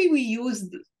 And maybe we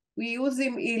used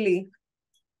him illy.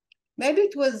 Maybe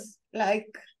it was like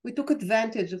we took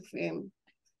advantage of him.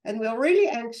 And we were really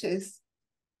anxious.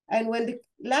 And when the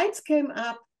lights came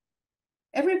up,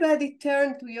 everybody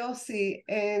turned to Yossi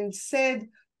and said,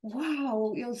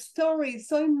 wow, your story is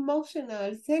so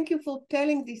emotional. Thank you for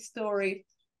telling this story.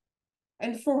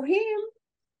 And for him,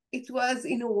 it was,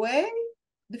 in a way,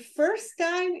 the first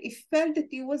time he felt that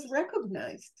he was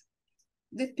recognized,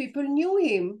 that people knew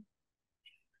him.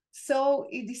 So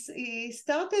he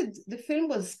started, the film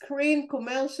was screened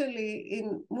commercially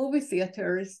in movie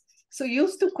theaters. So he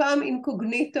used to come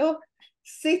incognito,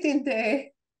 sit in the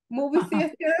movie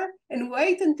theater and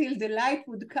wait until the light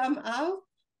would come out,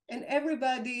 and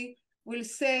everybody will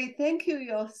say, thank you,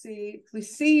 Yossi. We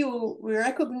see you, we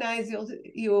recognize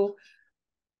you.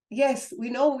 Yes, we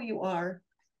know who you are.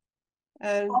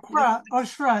 And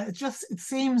OSHRA, it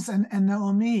seems, and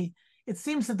Naomi, it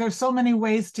seems that there's so many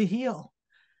ways to heal.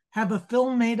 Have a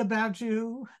film made about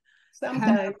you.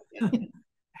 Sometimes.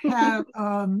 Have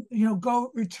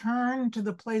go return to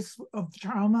the place of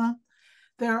trauma.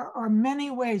 There are many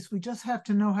ways. We just have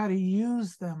to know how to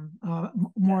use them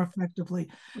more effectively.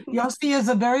 Yossi is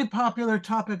a very popular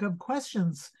topic of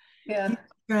questions. Yeah. He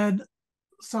said,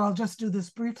 so I'll just do this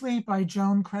briefly, by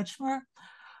Joan Kretschmer.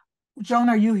 Joan,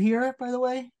 are you here, by the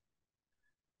way?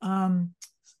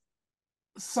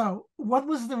 So what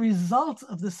was the result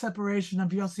of the separation of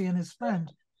Yossi and his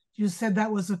friend? You said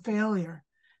that was a failure.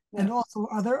 Yeah. And also,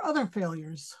 are there other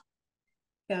failures?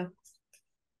 Yeah.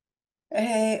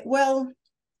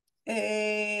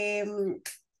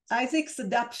 Isaac's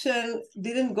adoption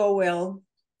didn't go well.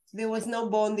 There was no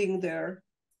bonding there.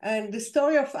 And the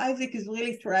story of Isaac is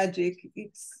really tragic.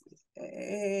 It's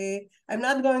I'm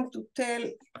not going to tell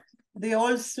the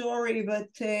whole story, but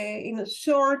in a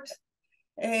short,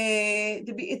 at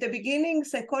the beginning,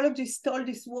 psychologists told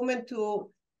this woman to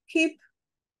keep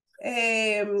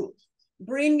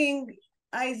bringing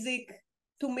Isaac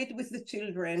to meet with the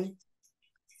children.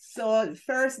 So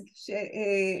first,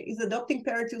 his adopting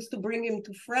parents used to bring him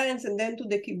to France and then to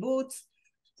the kibbutz.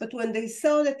 But when they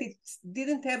saw that it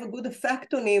didn't have a good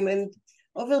effect on him, and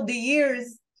over the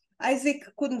years, Isaac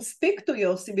couldn't speak to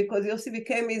Yossi because Yossi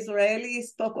became Israeli,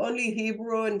 spoke only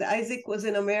Hebrew, and Isaac was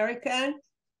an American,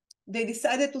 they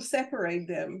decided to separate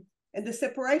them. And the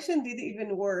separation did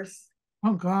even worse.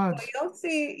 Oh, God. So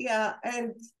Yossi, yeah,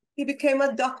 and he became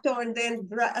a doctor and then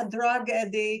a drug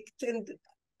addict, and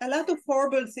a lot of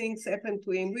horrible things happened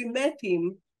to him. We met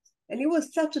him, and he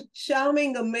was such a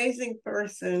charming, amazing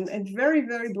person and very,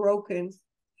 very broken.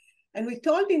 And we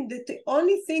told him that the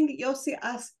only thing Yossi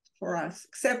asked for us,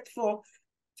 except for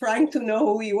trying to know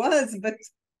who he was, but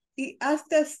he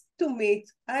asked us to meet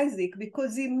Isaac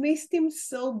because he missed him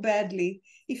so badly.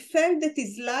 He felt that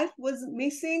his life was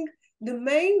missing the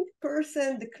main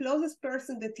person, the closest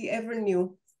person that he ever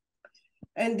knew.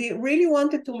 And he really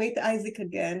wanted to meet Isaac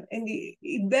again. And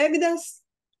he begged us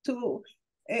to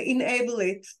enable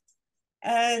it.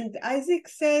 And Isaac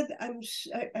said,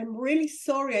 I'm really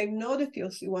sorry. I know that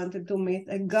Yossi wanted to meet.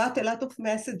 I got a lot of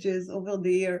messages over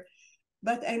the year,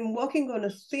 but I'm walking on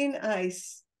a thin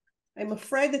ice. I'm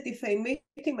afraid that if I meet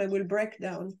him, I will break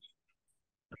down.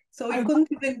 So he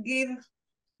couldn't even give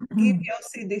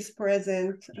Yossi this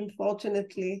present,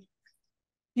 unfortunately.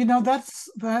 You know,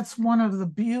 that's one of the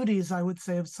beauties, I would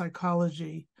say, of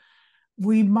psychology.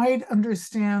 We might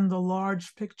understand the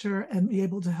large picture and be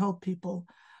able to help people,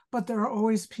 but there are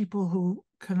always people who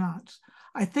cannot.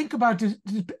 I think about,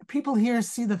 did people here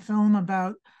see the film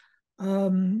about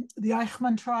the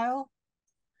Eichmann trial?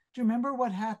 Do you remember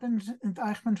what happened in the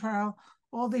Eichmann trial?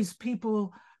 All these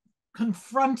people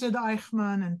confronted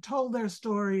Eichmann and told their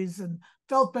stories and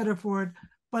felt better for it,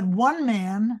 but one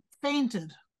man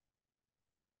fainted.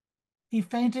 He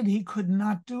fainted, he could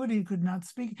not do it, he could not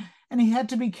speak, and he had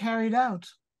to be carried out.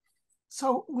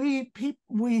 So we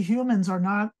humans are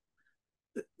not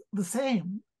the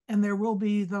same, and there will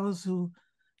be those who,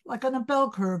 like on a bell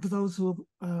curve, those who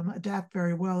adapt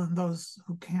very well and those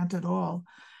who can't at all.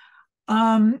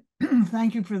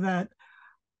 Thank you for that.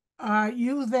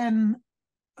 You then,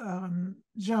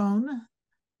 Joan,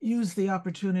 used the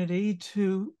opportunity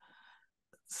to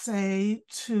say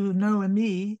to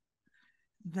Noemi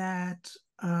that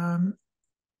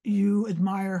you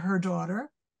admire her daughter,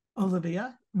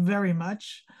 Olivia, very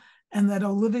much, and that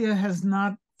Olivia has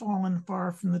not fallen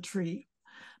far from the tree.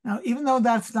 Now, even though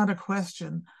that's not a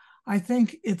question, I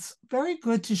think it's very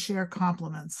good to share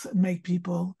compliments and make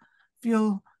people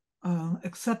feel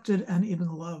accepted and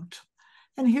even loved.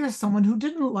 And here's someone who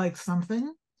didn't like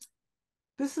something.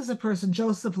 This is a person,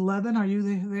 Joseph Levin. Are you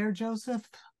there, Joseph?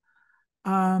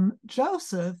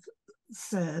 Joseph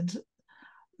said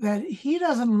that he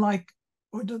doesn't like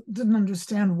or didn't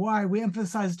understand why we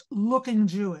emphasized looking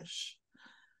Jewish.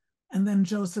 And then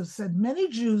Joseph said, many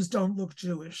Jews don't look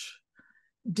Jewish.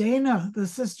 Dana, the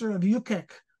sister of Yukek,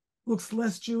 looks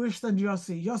less Jewish than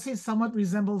Yossi. Yossi somewhat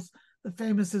resembles the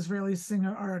famous Israeli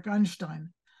singer Arik Einstein.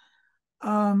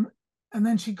 And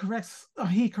then he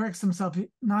corrects himself,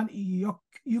 not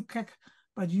Yukek,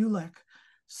 but Yulek.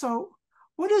 So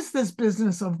what is this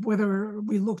business of whether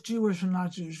we look Jewish or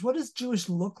not Jewish? What does Jewish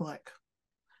look like?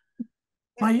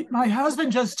 My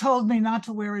husband just told me not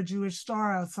to wear a Jewish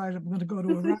star outside. I'm going to go to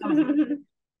a rally.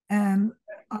 And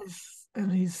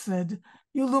he said,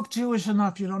 you look Jewish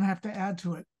enough, you don't have to add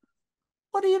to it.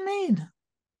 What do you mean?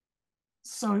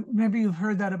 So maybe you've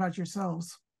heard that about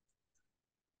yourselves.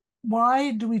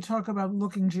 Why do we talk about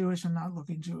looking Jewish and not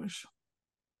looking Jewish?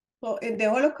 Well, in the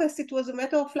Holocaust, it was a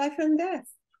matter of life and death.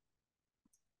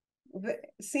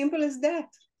 Simple as that.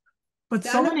 But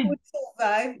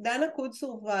Dana could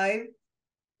survive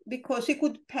because she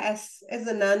could pass as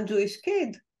a non-Jewish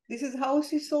kid. This is how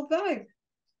she survived.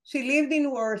 She lived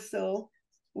in Warsaw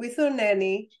with her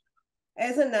nanny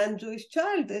as a non-Jewish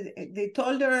child. They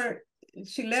told her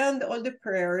she learned all the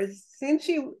prayers. Since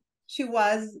she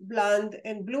was blonde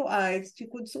and blue eyes, she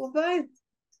could survive.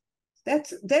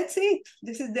 That's it.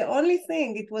 This is the only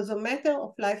thing. It was a matter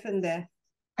of life and death.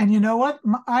 And you know what?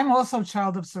 I'm also a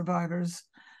child of survivors.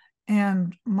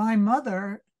 And my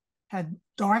mother had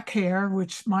dark hair,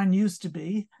 which mine used to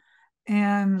be.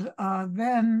 And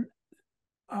then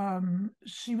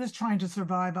she was trying to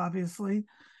survive, obviously.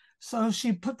 So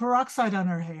she put peroxide on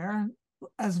her hair,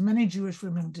 as many Jewish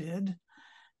women did.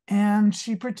 And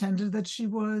she pretended that she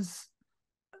was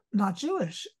not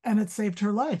Jewish, and it saved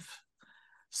her life.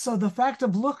 So the fact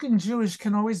of looking Jewish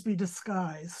can always be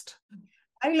disguised.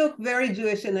 I look very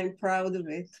Jewish and I'm proud of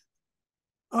it.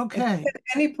 Okay. I don't have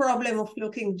any problem of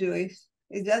looking Jewish.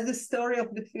 It's just the story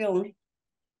of the film.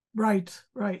 Right,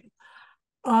 right.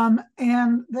 And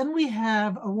then we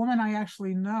have a woman I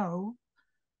actually know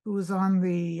who was on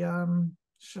the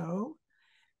show,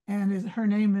 and her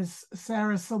name is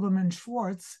Sarah Silberman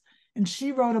Schwartz, and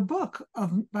she wrote a book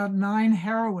of about 9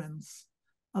 heroines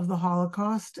of the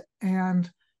Holocaust, and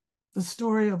the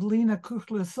story of Lena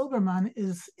Kuchler-Silberman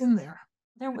is in there.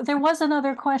 There was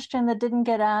another question that didn't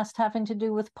get asked having to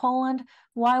do with Poland.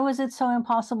 Why was it so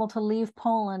impossible to leave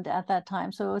Poland at that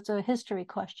time? So it's a history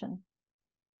question.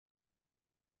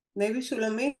 Maybe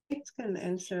Shulamit can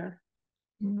answer.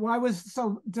 Why was it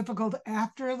so difficult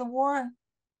after the war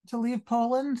to leave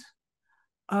Poland?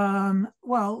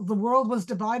 Well, the world was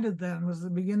divided then. It was the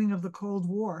beginning of the Cold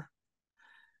War.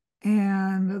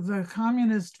 And the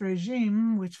communist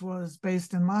regime, which was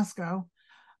based in Moscow,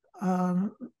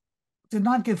 did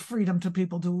not give freedom to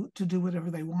people to do whatever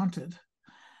they wanted.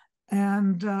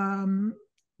 And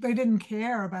they didn't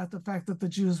care about the fact that the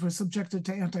Jews were subjected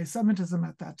to anti-Semitism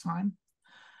at that time.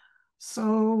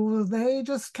 So they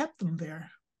just kept them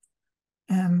there.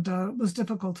 And it was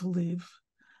difficult to leave.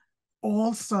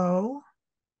 Also,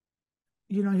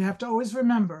 you know, you have to always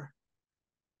remember,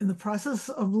 in the process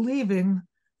of leaving,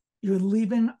 you're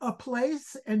leaving a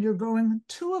place and you're going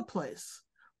to a place.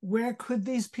 Where could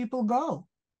these people go?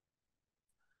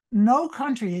 No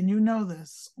country, and you know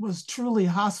this, was truly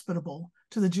hospitable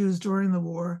to the Jews during the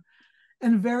war,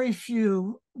 and very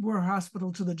few were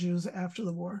hospitable to the Jews after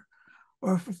the war.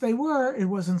 Or if they were, it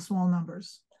was in small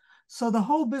numbers. So the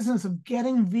whole business of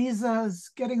getting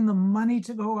visas, getting the money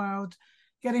to go out,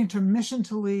 getting permission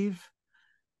to leave,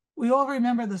 we all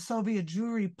remember the Soviet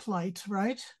Jewry plight,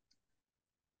 right?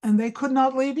 And they could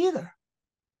not leave either.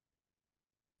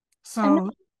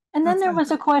 So, and then there was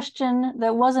a question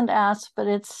that wasn't asked, but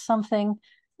it's something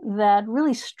that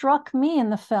really struck me in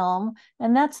the film,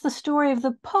 and that's the story of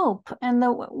the Pope and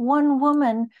the one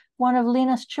woman, one of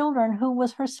Lena's children, who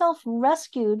was herself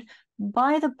rescued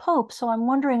by the Pope. So I'm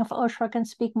wondering if OSHRA can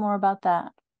speak more about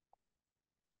that.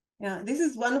 Yeah, this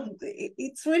is one of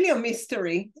it's really a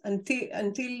mystery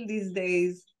until these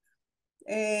days.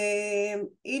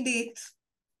 Edith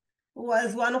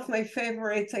was one of my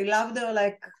favorites. I loved her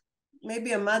like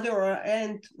maybe a mother or an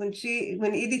aunt.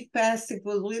 When Edith passed, it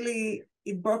was really,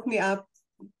 it broke me up,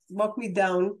 broke me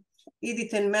down.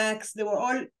 Edith and Max,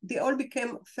 they all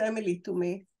became family to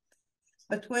me.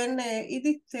 But when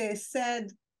Edith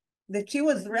said that she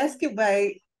was rescued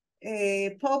by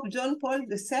Pope John Paul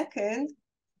II,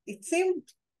 it seemed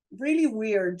really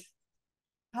weird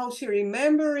how she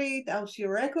remembered it, how she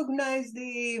recognized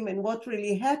him, and what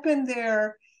really happened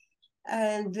there.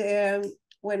 And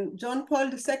when John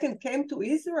Paul II came to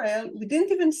Israel, we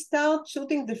didn't even start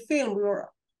shooting the film. We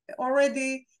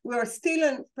were still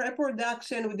in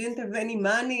pre-production. We didn't have any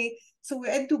money. So we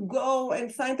had to go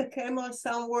and find a camera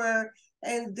somewhere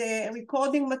and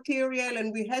recording material.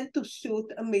 And we had to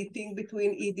shoot a meeting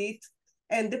between Edith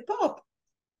and the Pope.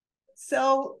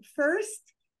 So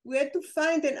first, we had to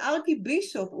find an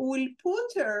archbishop who will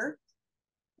put her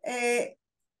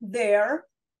there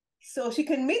so she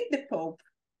can meet the Pope.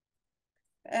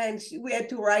 And we had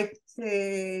to write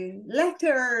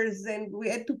letters, and we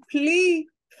had to plead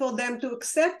for them to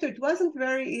accept it. It wasn't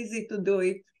very easy to do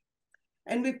it.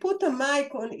 And we put a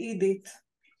mic on Edith.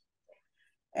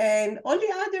 And all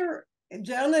the other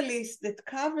journalists that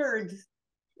covered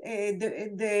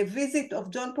the visit of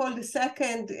John Paul II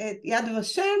at Yad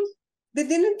Vashem, they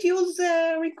didn't use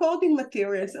recording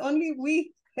materials. Only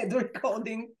we had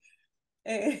recording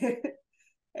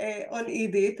on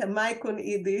Edith, a mic on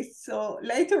Edith. So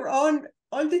later on,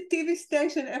 all the TV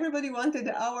station, everybody wanted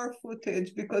our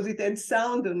footage because it had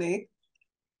sound on it.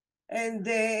 And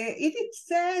Edith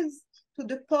says to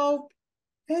the Pope,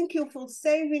 "Thank you for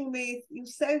saving me. You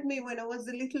saved me when I was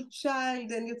a little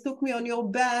child, and you took me on your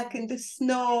back in the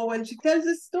snow." And she tells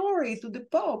the story to the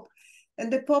Pope.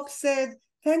 And the Pope said,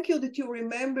 "Thank you that you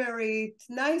remember it.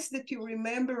 Nice that you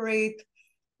remember it."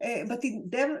 but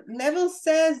it never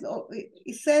says, or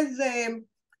it says, it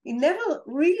never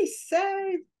really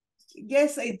said,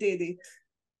 yes, I did it.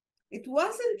 It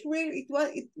wasn't really,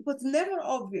 it was never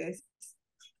obvious.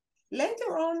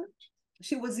 Later on,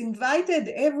 she was invited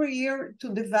every year to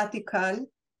the Vatican.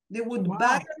 They would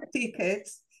buy her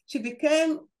tickets. She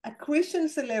became a Christian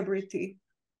celebrity.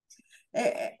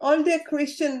 All the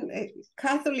Christian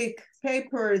Catholic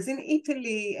papers in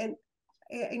Italy and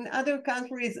in other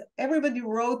countries, everybody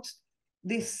wrote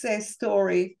this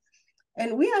story.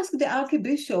 And we asked the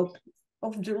Archbishop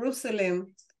of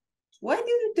Jerusalem, why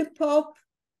didn't the Pope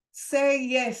say,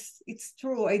 yes, it's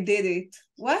true, I did it?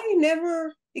 Why he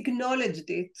never acknowledged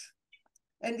it?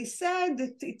 And he said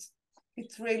that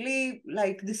it's really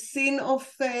like the sin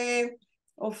of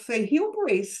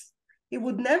hubris. He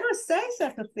would never say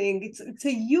such a thing. It's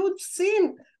a huge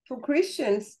sin for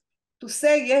Christians to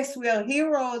say, yes, we are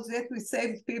heroes, yes, we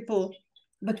saved people,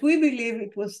 but we believe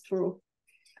it was true.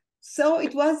 So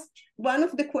it was one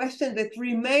of the questions that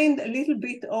remained a little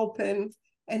bit open,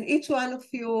 and each one of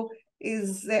you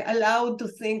is allowed to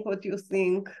think what you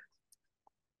think.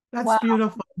 That's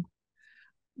beautiful.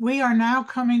 We are now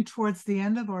coming towards the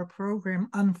end of our program,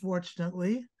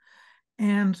 unfortunately.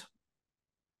 And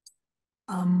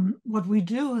what we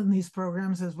do in these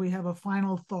programs is we have a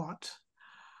final thought.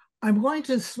 I'm going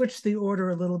to switch the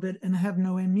order a little bit and have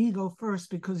Noemi go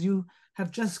first because you have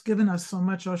just given us so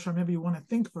much, OSHRA. Maybe you want to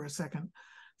think for a second.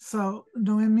 So,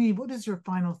 Noemi, what is your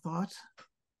final thought?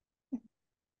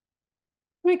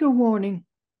 Trigger warning.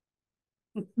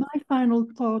 My final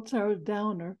thoughts are a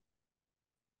downer.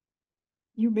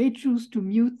 You may choose to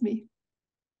mute me.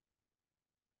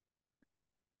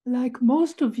 Like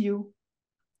most of you,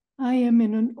 I am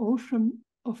in an ocean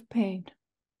of pain.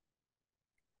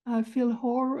 I feel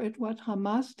horror at what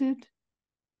Hamas did.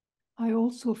 I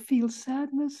also feel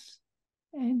sadness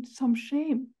and some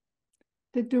shame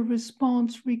that the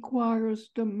response requires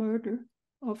the murder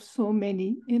of so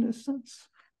many innocents.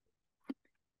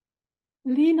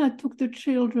 Lena took the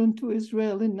children to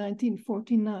Israel in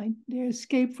 1949. Their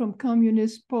escape from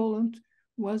communist Poland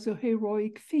was a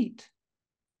heroic feat.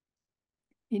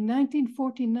 In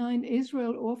 1949,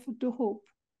 Israel offered the hope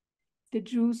that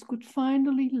Jews could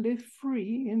finally live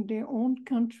free in their own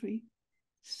country,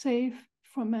 safe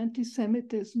from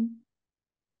anti-Semitism.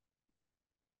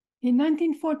 In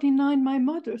 1949, my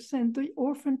mother sent the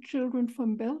orphan children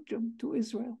from Belgium to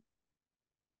Israel.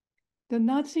 The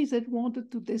Nazis had wanted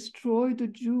to destroy the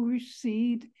Jewish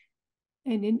seed,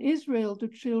 and in Israel, the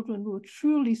children would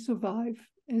surely survive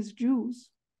as Jews.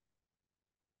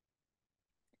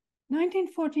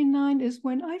 1949 is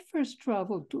when I first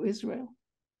traveled to Israel.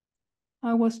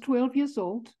 I was 12 years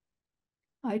old.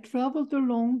 I traveled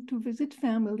alone to visit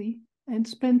family and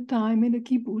spend time in a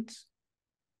kibbutz.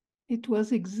 It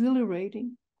was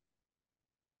exhilarating.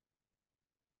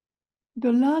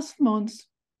 The last months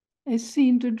has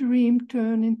seen the dream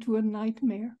turn into a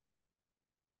nightmare.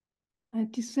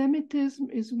 Anti-Semitism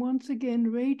is once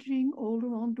again raging all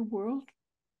around the world.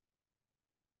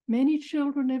 Many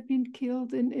children have been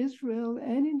killed in Israel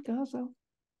and in Gaza.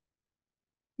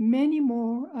 Many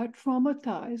more are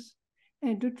traumatized,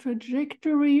 and the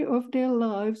trajectory of their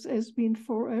lives has been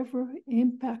forever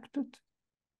impacted.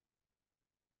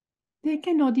 They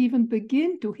cannot even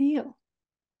begin to heal.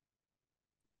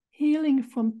 Healing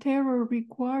from terror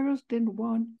requires that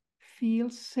one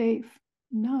feels safe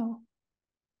now.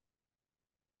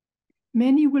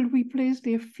 Many will replace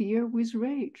their fear with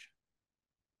rage.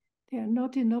 There are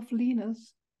not enough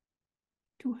Lenas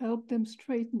to help them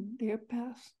straighten their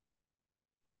path.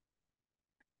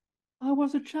 I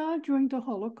was a child during the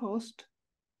Holocaust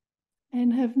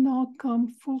and have now come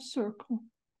full circle,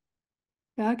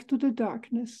 back to the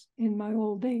darkness in my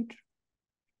old age.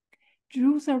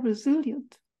 Jews are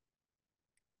resilient.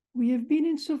 We have been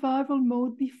in survival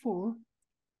mode before,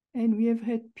 and we have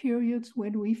had periods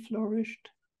when we flourished.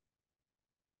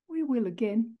 We will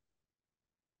again.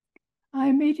 I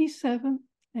am 87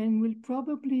 and will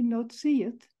probably not see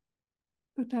it,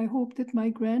 but I hope that my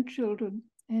grandchildren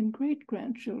and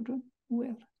great-grandchildren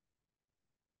will.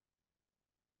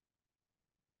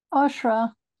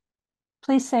 OSHRA,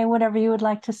 please say whatever you would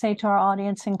like to say to our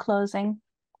audience in closing.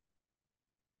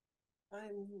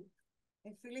 I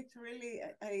feel it really,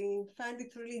 I find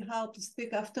it really hard to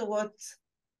speak after what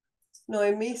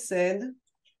Noemi said.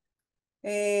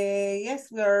 Yes,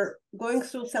 we are going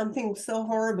through something so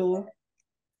horrible.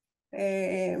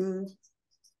 For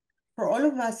all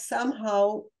of us,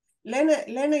 somehow,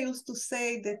 Lena used to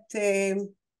say that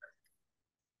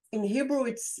in Hebrew,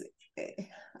 it's,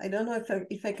 I don't know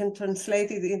if I can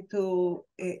translate it into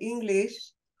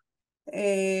English.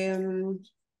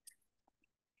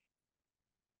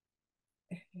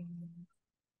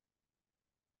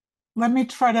 let me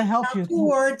try to help you. 2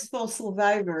 words for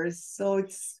survivors. So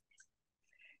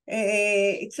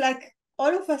it's like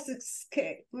all of us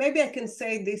escape. Maybe I can say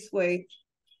it this way.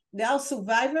 There are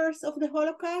survivors of the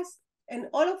Holocaust, and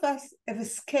all of us have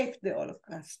escaped the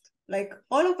Holocaust. Like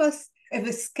all of us have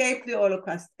escaped the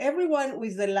Holocaust. Everyone who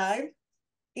is alive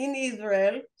in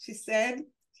Israel, she said,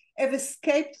 have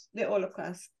escaped the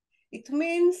Holocaust. It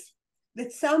means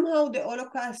that somehow the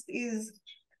Holocaust is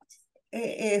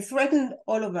threatened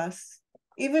all of us,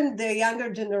 even the younger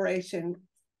generation.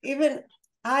 Even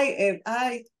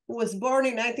I who was born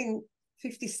in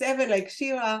 1957, like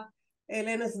Shira,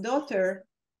 Elena's daughter,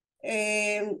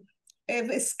 have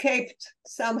escaped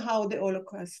somehow the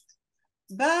Holocaust.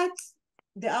 But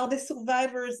they are the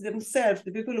survivors themselves,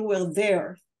 the people who were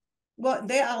there. Well,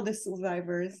 they are the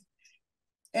survivors.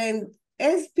 And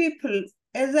as people,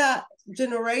 as a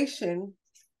generation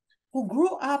who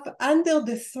grew up under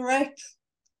the threat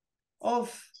of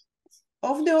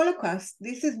the Holocaust,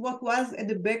 this is what was at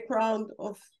the background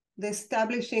of the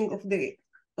establishing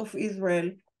of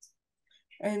Israel.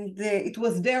 And it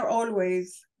was there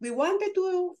always. We wanted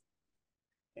to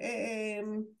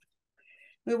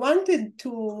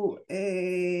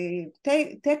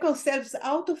take ourselves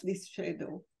out of this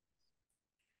shadow.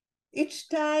 Each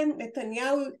time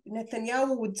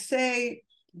Netanyahu would say,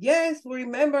 yes, we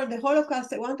remember the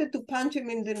Holocaust, I wanted to punch him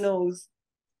in the nose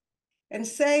and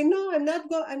say, no, I'm not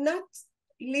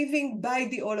living by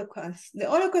the Holocaust. The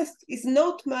Holocaust is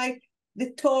not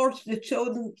the torch that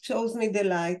shows me the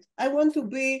light. I want to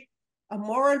be a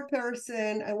moral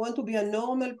person. I want to be a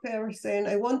normal person.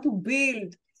 I want to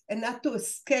build and not to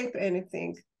escape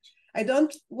anything. I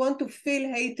don't want to feel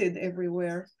hated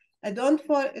everywhere. I don't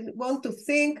want to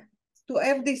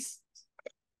have this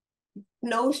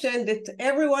notion that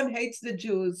everyone hates the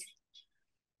Jews.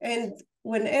 And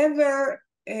whenever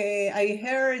I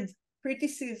heard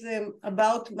criticism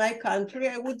about my country,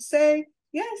 I would say,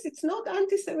 yes, it's not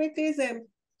anti-Semitism.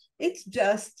 It's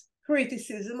just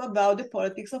criticism about the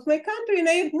politics of my country. And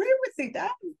I agree with it. I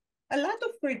have a lot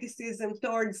of criticism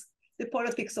towards the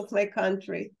politics of my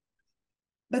country.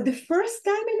 But the first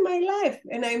time in my life,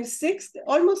 and I'm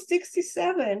almost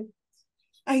 67,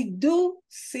 I do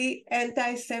see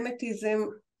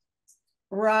anti-Semitism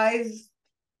rise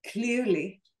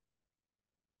clearly.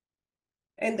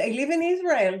 And I live in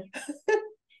Israel.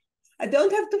 I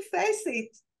don't have to face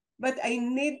it, but I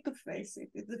need to face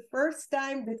it. It's the first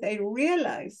time that I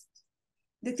realized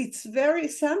that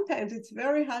sometimes it's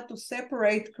very hard to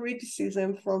separate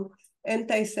criticism from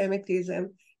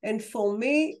anti-Semitism. And for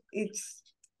me, it's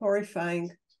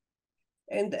horrifying.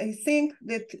 And I think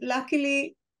that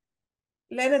luckily,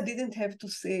 Lena didn't have to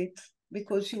see it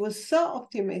because she was so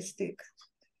optimistic.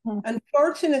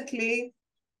 Unfortunately,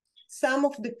 some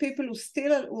of the people who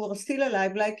are still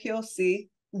alive, like Yossi,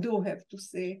 do have to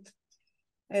see it.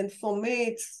 And for me,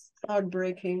 it's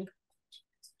heartbreaking.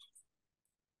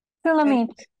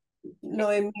 Shulamit.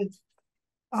 Noemi.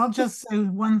 I'll just say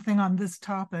one thing on this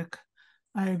topic.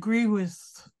 I agree with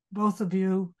both of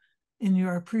you in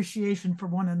your appreciation for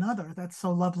one another. That's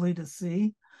so lovely to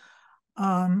see.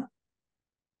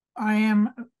 I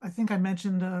think I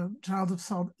mentioned a child of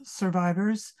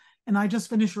survivors, and I just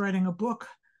finished writing a book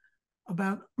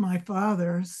about my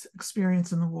father's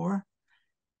experience in the war.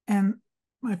 And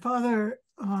my father...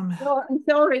 I'm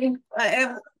sorry.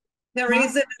 There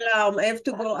is an alarm. I have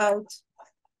to go out.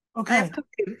 Okay.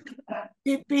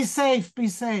 Be safe. Be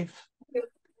safe.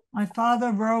 My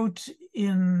father wrote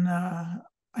in,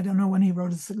 I don't know when he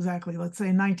wrote this exactly, let's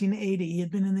say 1980. He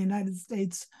had been in the United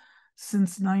States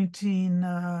since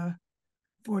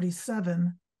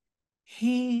 1947.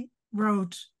 He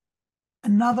wrote,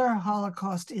 "Another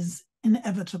Holocaust is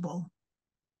inevitable."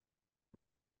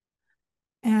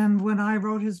 And when I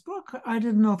wrote his book, I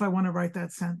didn't know if I want to write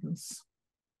that sentence.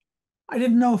 I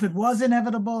didn't know if it was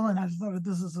inevitable, and I thought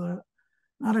this is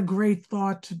not a great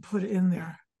thought to put in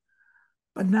there.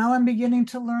 But now I'm beginning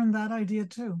to learn that idea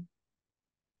too.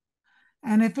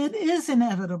 And if it is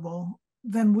inevitable,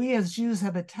 then we as Jews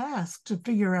have a task to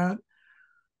figure out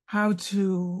how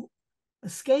to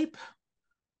escape,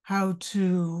 how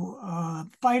to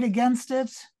fight against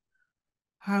it,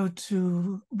 how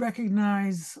to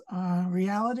recognize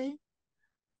reality.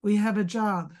 We have a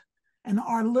job. And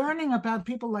our learning about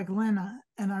people like Lena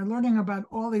and our learning about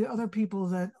all the other people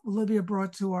that Olivia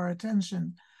brought to our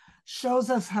attention shows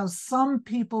us how some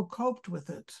people coped with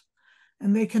it.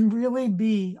 And they can really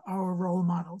be our role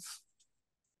models.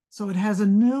 So it has a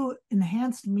new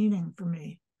enhanced meaning for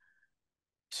me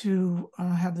to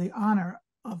have the honor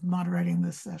of moderating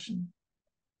this session.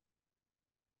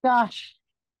 Gosh,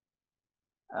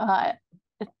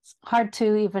 it's hard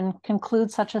to even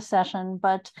conclude such a session,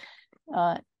 but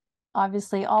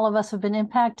obviously all of us have been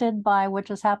impacted by what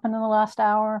just happened in the last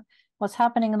hour, what's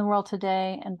happening in the world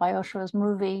today, and by OSHRA's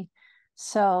movie.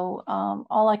 So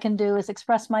all I can do is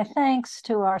express my thanks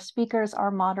to our speakers, our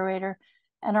moderator,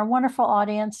 and our wonderful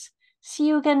audience. See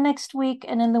you again next week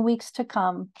and in the weeks to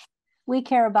come. We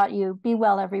care about you. Be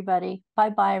well, everybody.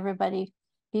 Bye-bye, everybody.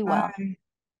 Be well. Bye.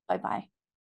 Bye-bye.